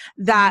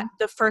 that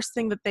the first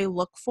thing that they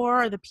look for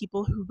are the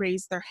people who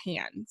raise their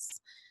hands.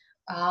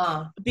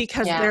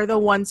 Because they're the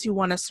ones who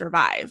want to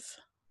survive.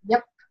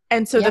 Yep.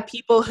 And so the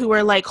people who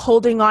are like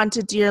holding on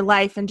to dear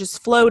life and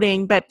just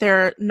floating, but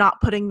they're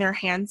not putting their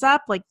hands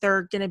up, like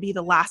they're going to be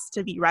the last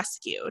to be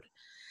rescued.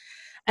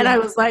 And I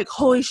was like,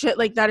 holy shit,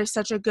 like that is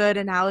such a good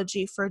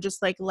analogy for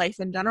just like life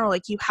in general.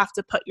 Like you have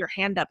to put your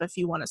hand up if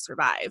you want to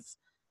survive.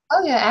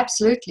 Oh yeah,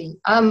 absolutely.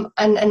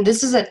 And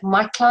this is it.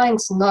 My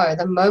clients know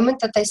the moment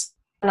that they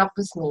up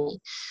with me,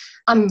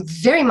 I'm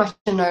very much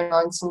a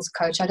no-nonsense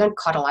coach. I don't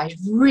coddle. I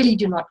really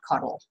do not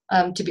coddle,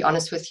 to be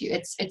honest with you.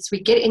 It's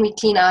we get in, we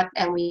clean out,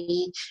 and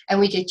we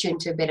get you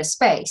into a better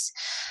space.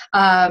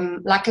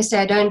 Like I say,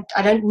 I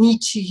don't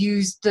need to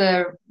use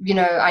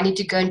I need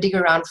to go and dig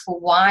around for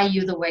why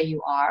you're the way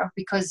you are,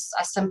 because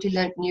I simply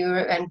learned newer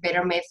and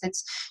better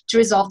methods to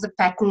resolve the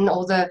pattern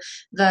or the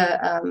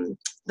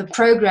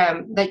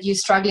program that you're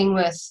struggling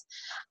with.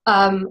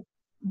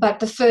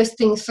 But the first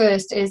thing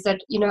first is that,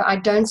 I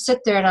don't sit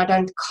there and I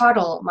don't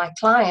coddle my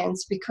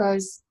clients,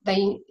 because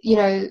they,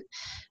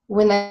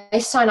 when they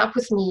sign up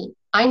with me,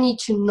 I need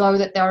to know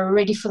that they're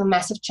ready for the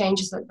massive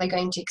changes that they're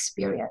going to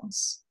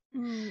experience.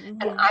 Mm-hmm.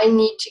 And I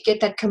need to get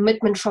that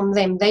commitment from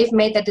them. They've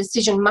made that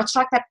decision, much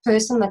like that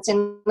person that's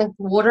in the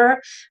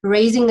water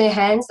raising their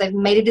hands. They've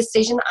made a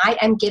decision. I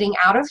am getting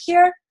out of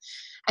here.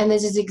 And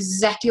this is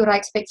exactly what I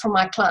expect from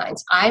my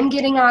clients. I'm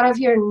getting out of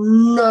here.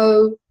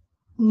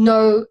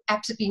 No,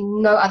 absolutely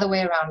no other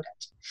way around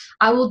it.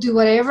 I will do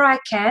whatever I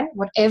can,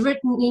 whatever it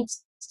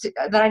needs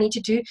that I need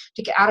to do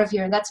to get out of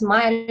here. And that's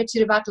my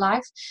attitude about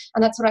life.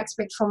 And that's what I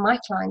expect from my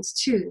clients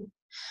too.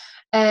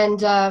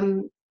 And,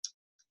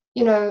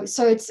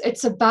 so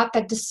it's about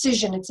that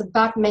decision. It's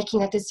about making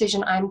that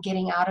decision. I'm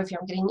getting out of here.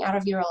 I'm getting out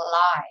of here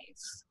alive.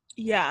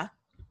 Yeah.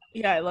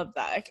 Yeah, I love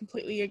that. I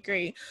completely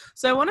agree.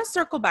 So I want to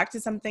circle back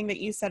to something that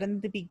you said in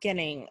the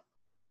beginning.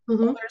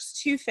 Mm-hmm. Well, there's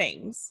two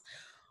things.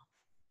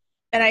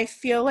 And I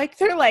feel like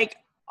they're like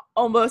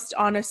almost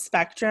on a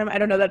spectrum. I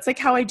don't know. That's like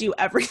how I do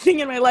everything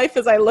in my life,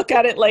 is I look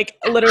at it like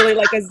literally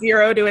like a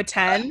 0 to a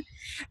 10.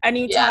 And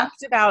you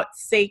talked about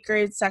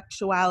sacred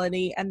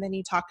sexuality, and then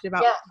you talked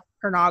about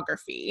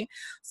pornography.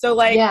 So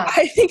like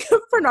I think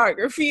of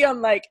pornography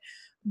on like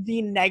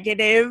the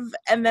negative,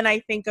 and then I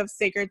think of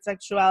sacred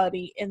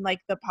sexuality in like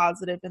the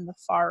positive and the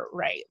far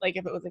right, like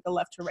if it was like a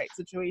left to right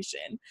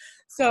situation.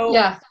 So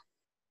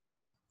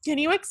can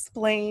you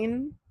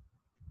explain,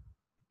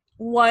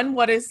 one,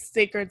 what is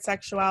sacred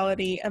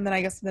sexuality, and then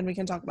I guess then we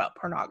can talk about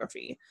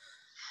pornography.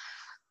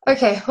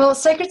 Okay, well,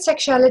 sacred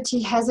sexuality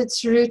has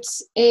its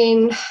roots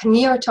in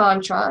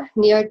Neo-Tantra.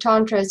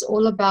 Neo-Tantra is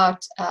all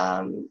about,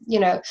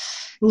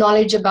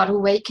 knowledge about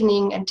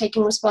awakening and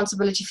taking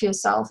responsibility for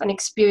yourself and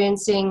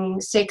experiencing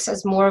sex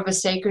as more of a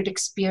sacred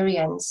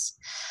experience.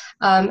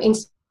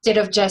 Instead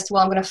of just,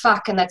 well, I'm going to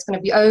fuck and that's going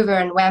to be over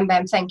and wham,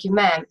 bam, thank you,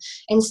 ma'am.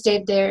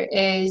 Instead, there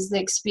is the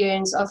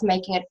experience of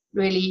making it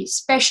really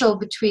special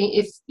between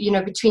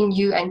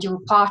you and your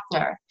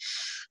partner.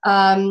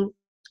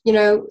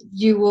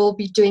 You will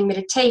be doing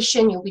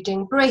meditation, you'll be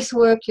doing breath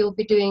work, you'll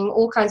be doing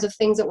all kinds of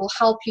things that will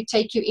help you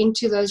take you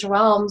into those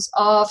realms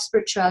of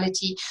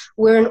spirituality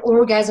where an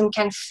orgasm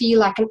can feel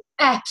like an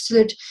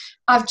absolute,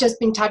 I've just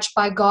been touched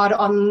by God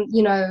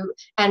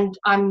and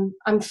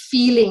I'm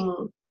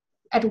feeling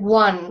at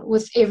one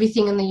with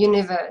everything in the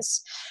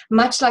universe,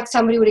 much like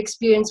somebody would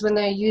experience when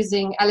they're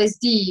using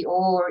LSD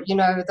or,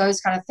 those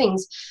kind of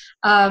things.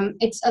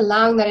 It's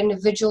allowing that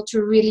individual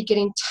to really get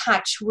in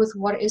touch with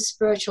what is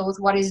spiritual, with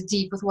what is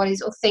deep, with what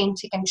is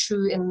authentic and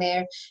true in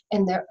their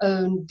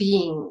own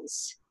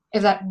beings.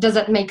 Does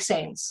that make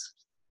sense?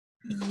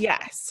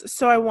 Yes.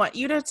 So I want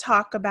you to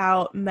talk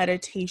about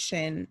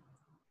meditation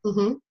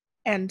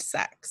and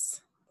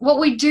sex. What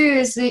we do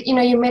is that,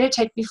 you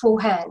meditate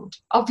beforehand,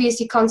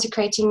 obviously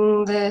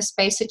consecrating the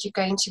space that you're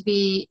going to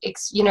be,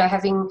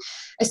 having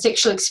a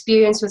sexual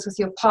experience with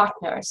your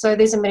partner. So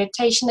there's a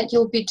meditation that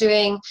you'll be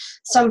doing,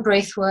 some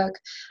breath work.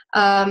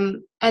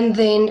 And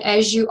then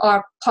as you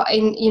are,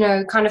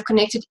 kind of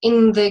connected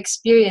in the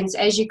experience,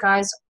 as you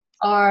guys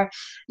are,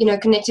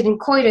 connected in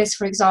coitus,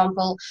 for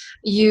example,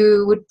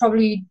 you would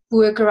probably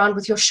work around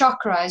with your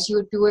chakras. You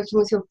would be working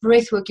with your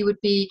breath work. You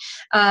would be,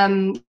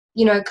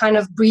 kind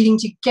of breathing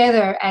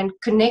together and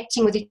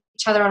connecting with each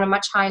other on a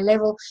much higher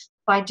level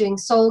by doing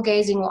soul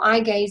gazing or eye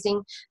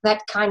gazing,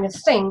 that kind of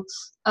thing.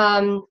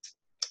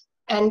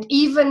 And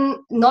even,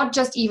 not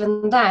just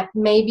even that,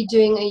 maybe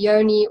doing a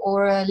yoni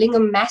or a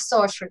lingam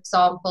massage, for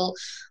example,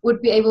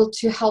 would be able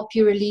to help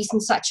you release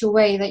in such a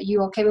way that you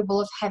are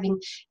capable of having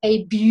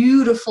a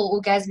beautiful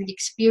orgasmic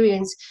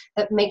experience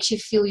that makes you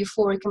feel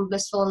euphoric and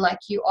blissful and like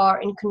you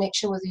are in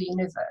connection with the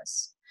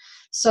universe.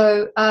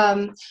 So,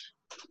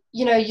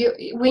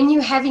 when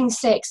you're having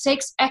sex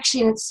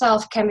actually in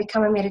itself can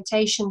become a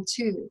meditation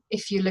too,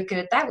 if you look at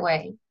it that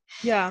way.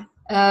 Yeah.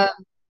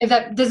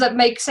 Does that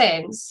make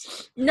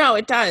sense? No,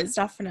 it does,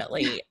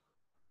 definitely.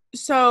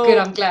 So good,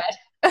 I'm glad.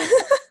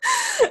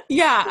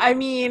 Yeah, I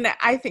mean,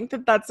 I think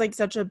that that's like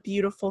such a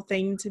beautiful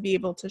thing to be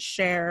able to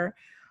share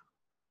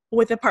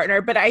with a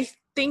partner. But I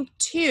think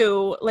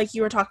too, like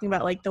you were talking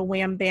about, like the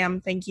wham bam,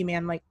 thank you,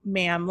 man, like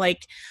ma'am,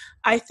 like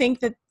I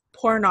think that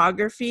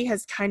pornography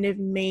has kind of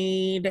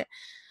made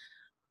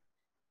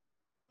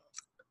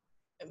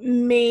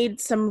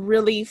some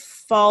really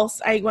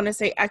false, I want to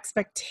say,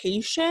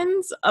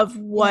 expectations of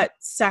what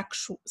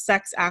sex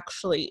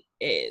actually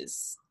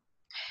is.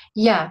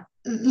 Yeah,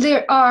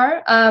 there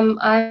are.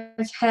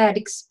 I've had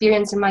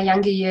experience in my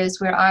younger years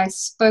where I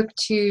spoke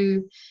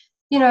to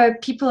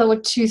people that were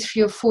 2,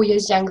 3, or 4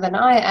 years younger than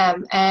I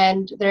am,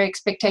 and their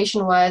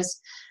expectation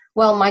was,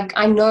 well,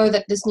 I know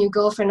that this new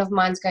girlfriend of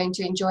mine is going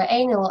to enjoy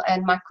anal,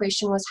 and my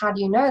question was, how do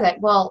you know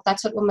that? Well,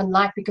 that's what women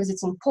like because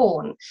it's in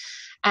porn.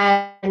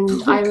 And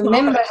Oh I my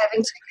remember God.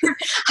 having to,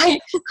 I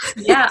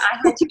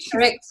had to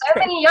correct so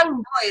many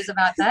young boys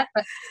about that.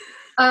 But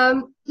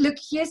look,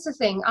 here's the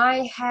thing: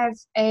 I have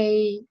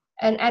an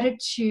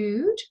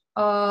attitude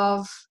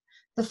of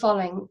the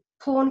following.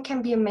 Porn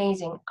can be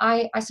amazing.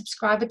 I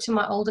subscribe it to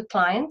my older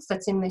clients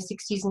that's in their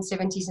 60s and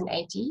 70s and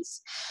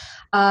 80s.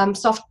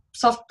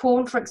 Soft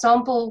porn, for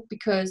example,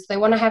 because they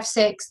want to have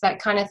sex, that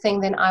kind of thing.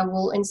 Then I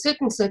will, in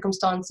certain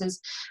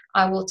circumstances,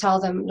 I will tell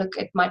them, look,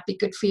 it might be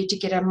good for you to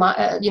get a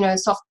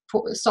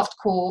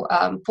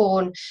softcore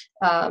porn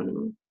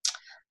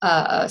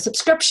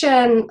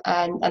subscription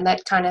and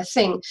that kind of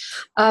thing.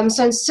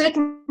 So in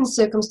certain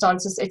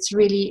circumstances,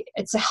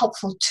 it's a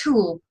helpful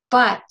tool.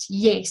 But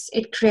yes,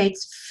 it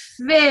creates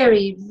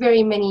very,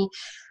 very many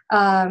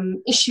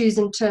issues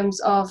in terms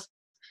of,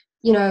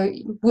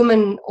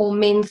 women or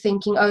men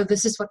thinking, oh,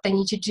 this is what they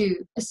need to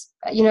do.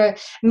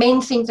 Men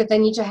think that they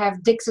need to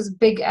have dicks as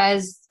big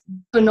as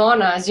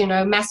bananas,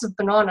 massive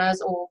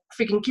bananas or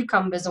freaking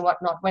cucumbers or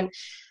whatnot, when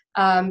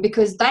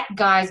because that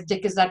guy's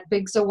dick is that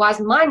big, so why is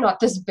mine not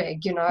this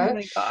big, Oh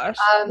my gosh.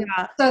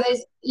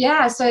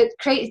 Yeah. So it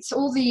creates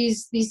all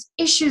these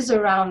issues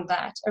around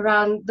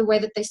the way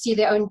that they see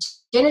their own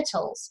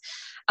genitals.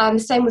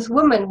 Same with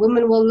women.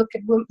 Women will look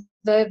at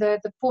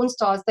the porn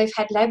stars. They've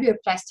had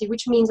labioplasty,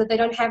 which means that they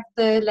don't have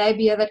the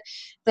labia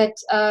that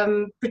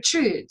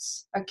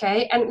protrudes.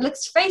 Okay, and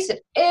let's face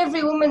it,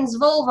 every woman's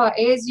vulva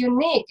is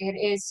unique. It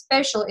is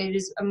special. It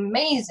is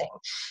amazing,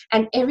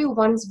 and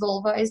everyone's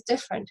vulva is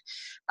different.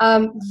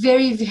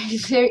 Very, very,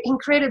 very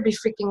incredibly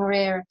freaking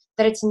rare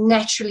that it's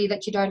naturally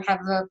that you don't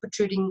have a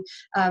protruding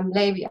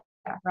labia,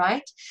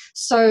 right?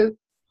 So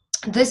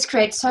this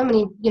creates so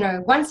many,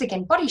 once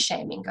again, body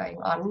shaming going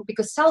on,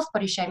 because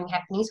self-body shaming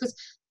happening because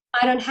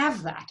I don't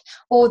have that.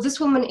 Or this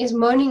woman is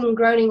moaning and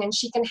groaning and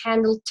she can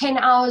handle 10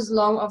 hours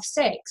long of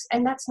sex,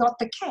 and that's not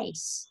the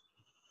case.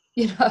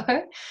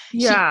 Yeah.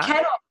 She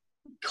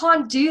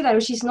can't do that,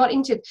 or she's not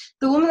into it.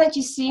 The woman that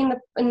you see in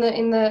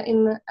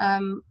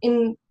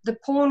the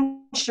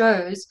porn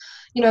shows,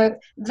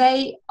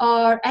 they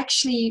are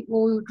actually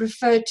what we would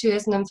refer to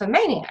as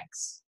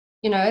nymphomaniacs.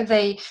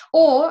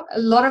 Or a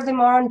lot of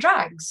them are on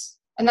drugs,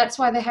 and that's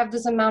why they have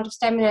this amount of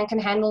stamina and can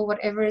handle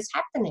whatever is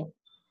happening.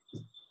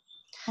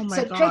 Oh my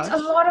So it gosh. creates a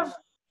lot of,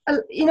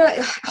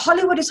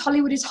 Hollywood is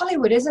Hollywood,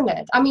 isn't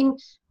it? I mean,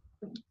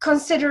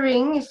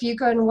 considering if you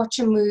go and watch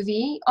a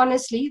movie,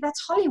 honestly,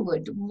 that's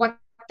Hollywood. What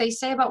they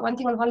say about one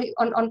thing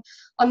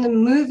on the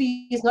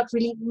movie is not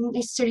really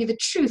necessarily the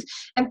truth,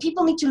 and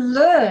people need to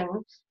learn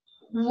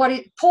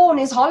porn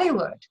is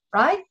Hollywood,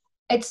 right?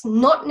 It's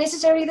not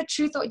necessarily the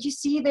truth what you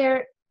see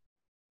there,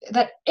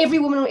 that every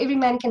woman or every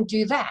man can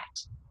do that.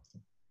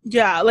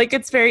 Yeah, like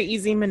it's very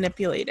easy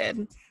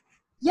manipulated.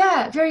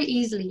 Yeah, very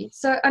easily.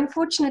 So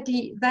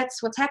unfortunately,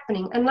 that's what's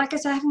happening. And like I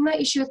said, I have no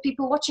issue with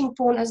people watching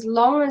porn as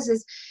long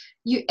as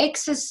you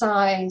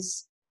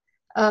exercise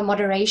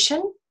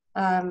moderation,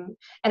 and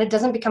it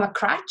doesn't become a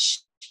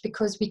crutch,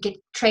 because we get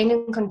trained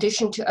and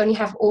conditioned to only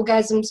have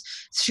orgasms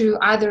through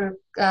either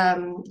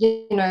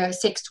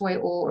sex toy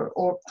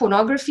or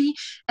pornography,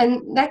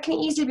 and that can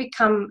easily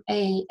become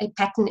a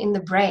pattern in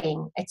the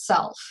brain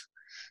itself.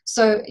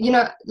 So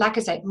like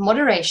I said,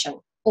 moderation,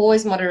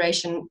 always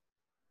moderation.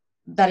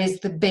 That is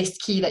the best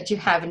key that you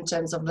have in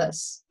terms of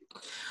this.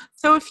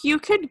 So if you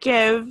could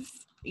give,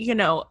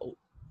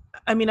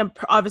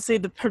 obviously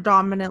the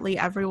predominantly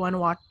everyone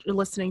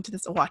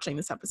watching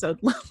this episode,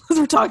 because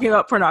we're talking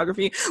about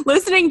pornography,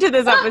 listening to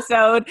this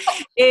episode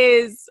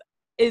it's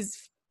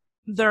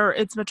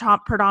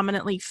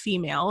predominantly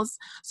females.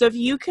 So if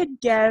you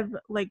could give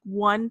like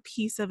one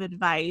piece of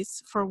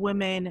advice for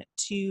women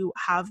to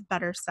have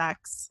better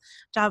sex,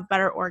 to have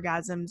better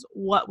orgasms,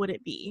 what would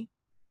it be?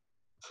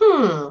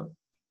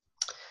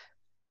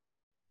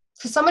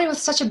 For somebody with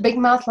such a big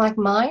mouth like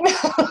mine,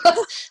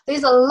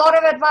 there's a lot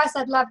of advice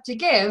I'd love to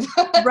give.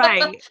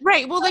 Right.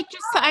 Well, like,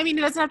 it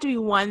doesn't have to be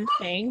one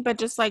thing, but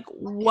just like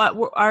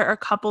what are a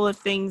couple of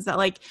things that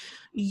like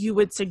you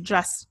would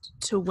suggest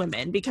to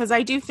women? Because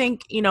I do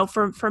think,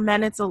 for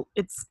men, it's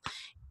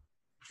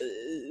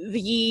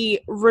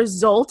the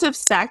result of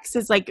sex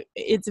is like,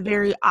 it's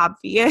very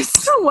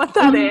obvious what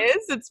that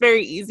is. It's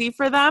very easy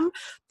for them.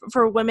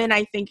 For women,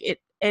 I think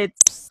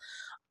it's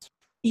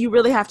you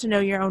really have to know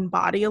your own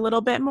body a little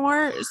bit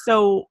more.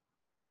 So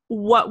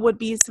what would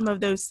be some of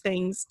those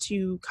things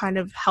to kind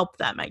of help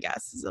them, I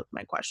guess, is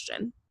my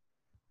question.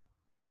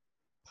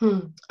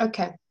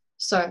 Okay.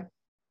 So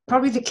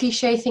probably the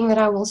cliche thing that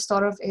I will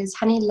start off is,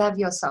 honey, love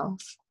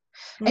yourself.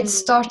 It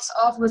starts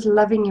off with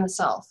loving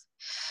yourself.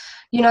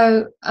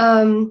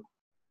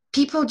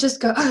 People just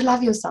go, oh,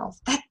 love yourself.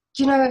 That,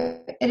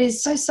 it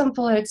is so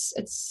simple. And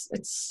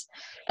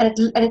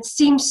it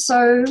seems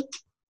so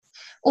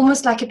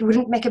almost like it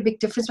wouldn't make a big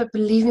difference, but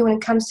believe me, when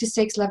it comes to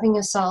sex, loving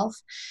yourself,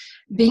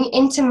 Being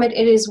intimate,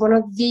 it is one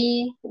of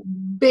the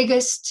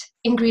biggest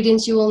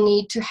ingredients you will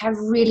need to have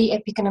really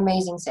epic and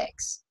amazing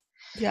sex.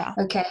 Yeah.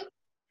 Okay.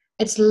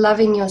 It's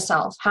loving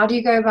yourself. How do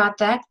you go about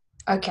that?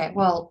 Okay,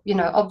 well,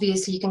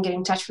 obviously you can get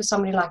in touch with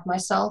somebody like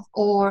myself,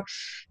 or,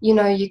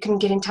 you can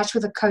get in touch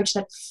with a coach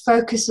that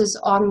focuses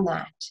on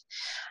that.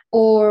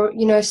 Or,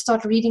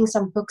 start reading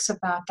some books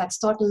about that.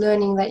 Start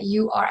learning that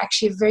you are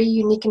actually a very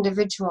unique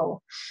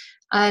individual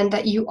and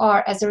that you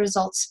are, as a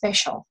result,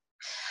 special.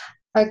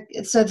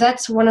 So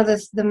that's one of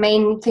the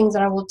main things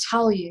that I will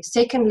tell you.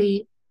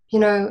 Secondly,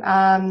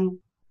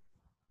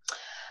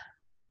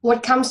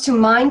 what comes to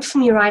mind for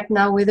me right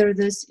now, whether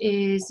this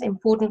is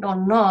important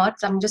or not,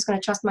 I'm just going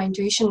to trust my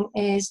intuition,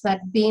 is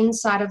that be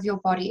inside of your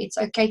body. It's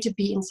okay to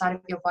be inside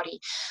of your body.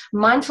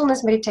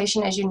 Mindfulness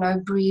meditation, as you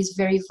know, Brie, is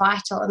very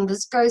vital, and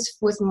this goes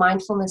with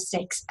mindfulness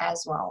sex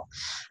as well.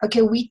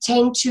 Okay, we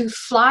tend to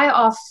fly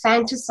off,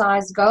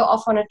 fantasize, go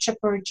off on a trip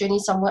or a journey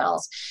somewhere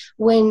else,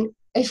 when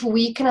if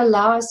we can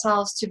allow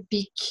ourselves to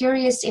be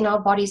curious in our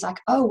bodies, like,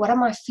 oh, what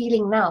am I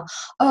feeling now?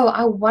 Oh,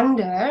 I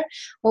wonder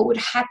what would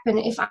happen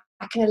if I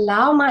can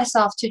allow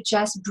myself to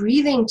just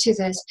breathe into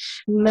this,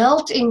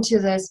 melt into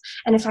this,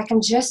 and if I can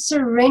just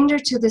surrender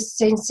to the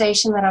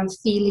sensation that I'm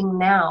feeling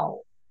now,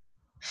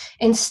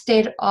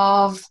 instead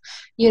of,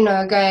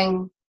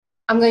 going,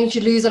 I'm going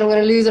to lose it, I'm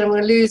going to lose it, I'm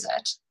going to lose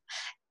it.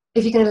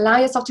 If you can allow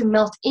yourself to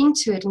melt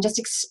into it and just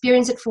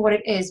experience it for what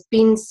it is,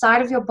 be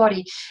inside of your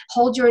body,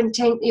 hold your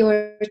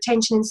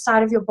attention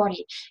inside of your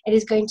body, you're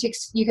going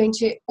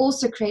to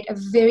also create a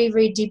very,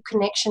 very deep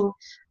connection,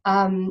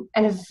 and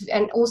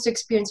also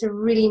experience a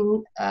really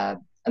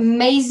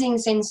amazing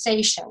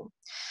sensation.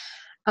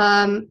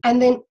 And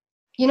then,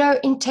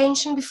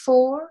 intention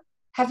before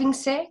having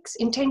sex,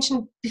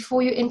 intention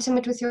before you're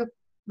intimate with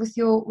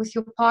your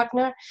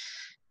partner,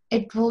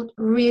 it will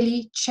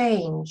really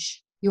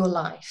change your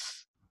life.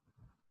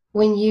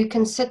 When you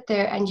can sit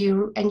there and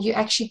you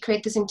actually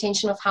create this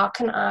intention of, how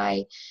can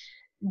I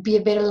be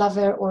a better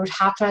lover, or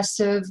how can I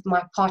serve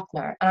my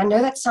partner? And I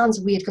know that sounds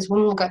weird, because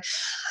women will go,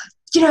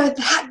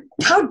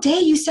 how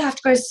dare you say I have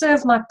to go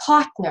serve my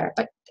partner?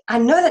 But I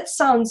know that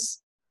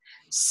sounds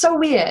so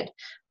weird.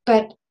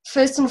 But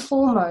first and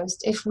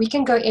foremost, if we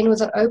can go in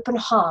with an open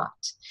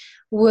heart,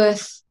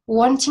 with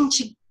wanting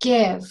to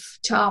give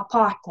to our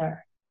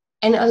partner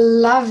in a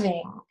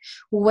loving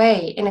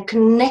way, in a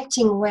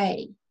connecting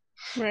way,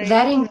 right.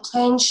 That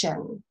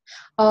intention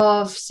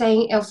of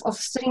sitting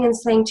and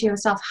saying to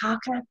yourself, how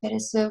can I better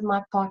serve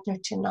my partner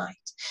tonight?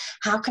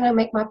 How can I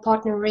make my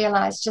partner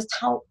realize just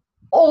how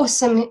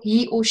awesome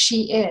he or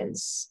she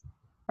is,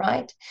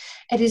 right?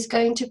 It's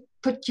going to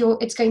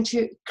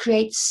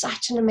create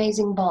such an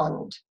amazing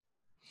bond.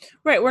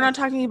 Right. We're not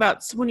talking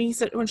about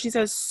when she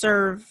says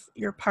serve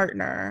your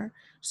partner.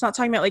 She's not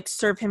talking about like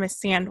serve him a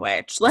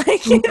sandwich. Like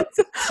it's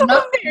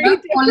or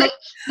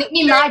let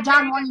me lie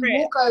down while you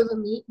walk over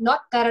me. Not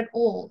that at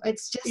all.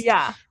 It's just,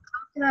 how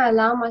can I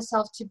allow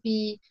myself to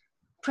be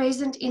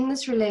present in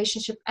this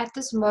relationship at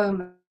this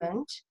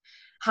moment?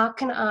 How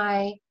can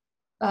I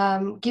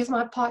give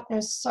my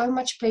partner so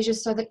much pleasure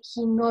so that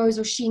he knows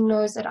or she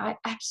knows that I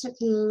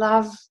absolutely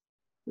love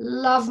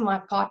my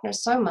partner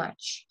so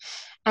much,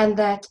 and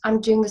that I'm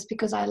doing this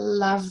because I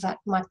love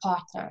my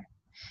partner,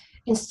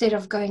 instead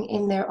of going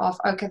in there of,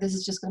 okay, this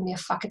is just going to be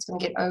it's going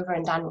to get over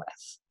and done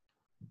with.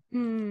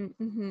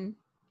 Mm-hmm.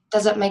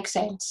 Does that make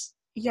sense?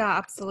 Yeah,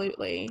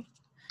 absolutely.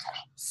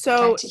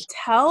 So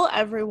tell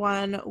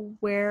everyone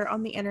where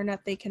on the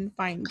internet they can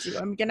find you.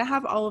 I'm going to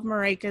have all of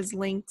Marijke's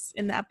links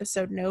in the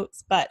episode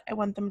notes, but I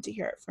want them to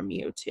hear it from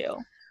you too.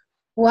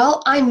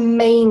 Well, I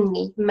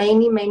mainly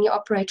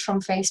operate from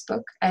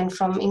Facebook and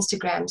from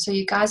Instagram. So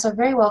you guys are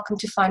very welcome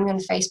to find me on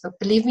Facebook.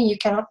 Believe me, you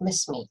cannot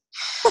miss me.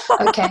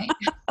 Okay.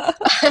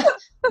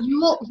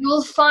 You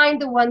will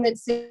find the one that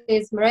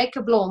says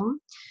Marijke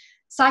Blom,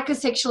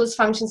 psychosexual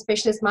dysfunction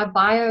specialist. My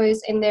bio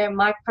is in there.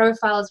 My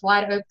profile is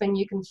wide open.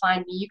 You can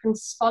find me. You can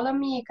follow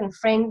me. You can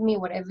friend me,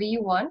 whatever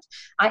you want.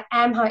 I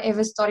am,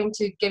 however, starting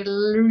to get a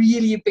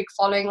really big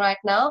following right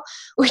now,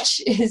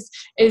 which is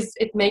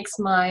it makes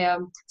my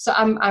so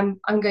I'm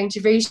going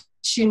to very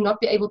soon not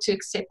be able to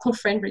accept more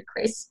friend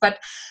requests, but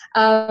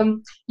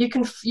you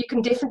can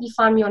definitely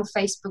find me on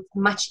Facebook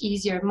much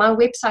easier. My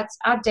website's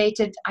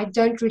outdated. I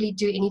don't really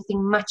do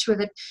anything much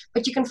with it,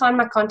 but you can find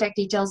my contact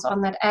details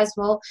on that as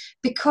well,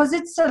 because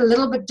it's a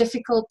little bit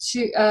difficult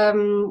to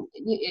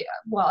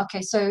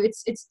so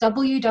it's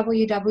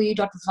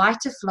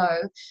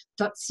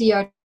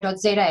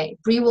www.vitaflow.co.za.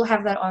 Brie will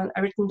have that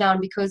written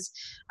down, because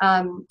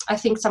I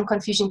think some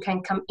confusion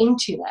can come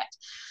into that.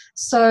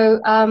 So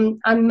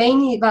I'm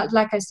mainly,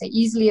 like I say,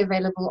 easily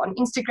available on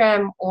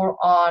Instagram or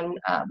on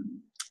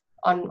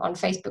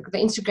Facebook. The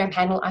Instagram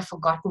handle I've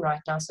forgotten right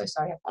now, so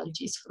sorry,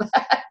 apologies for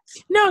that.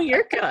 No,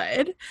 you're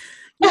good.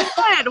 You're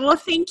good. Well,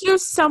 thank you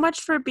so much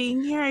for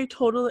being here. I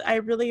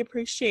really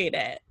appreciate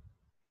it.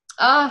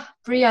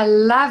 Brie, I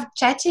love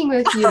chatting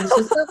with you. This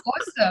is so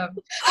awesome.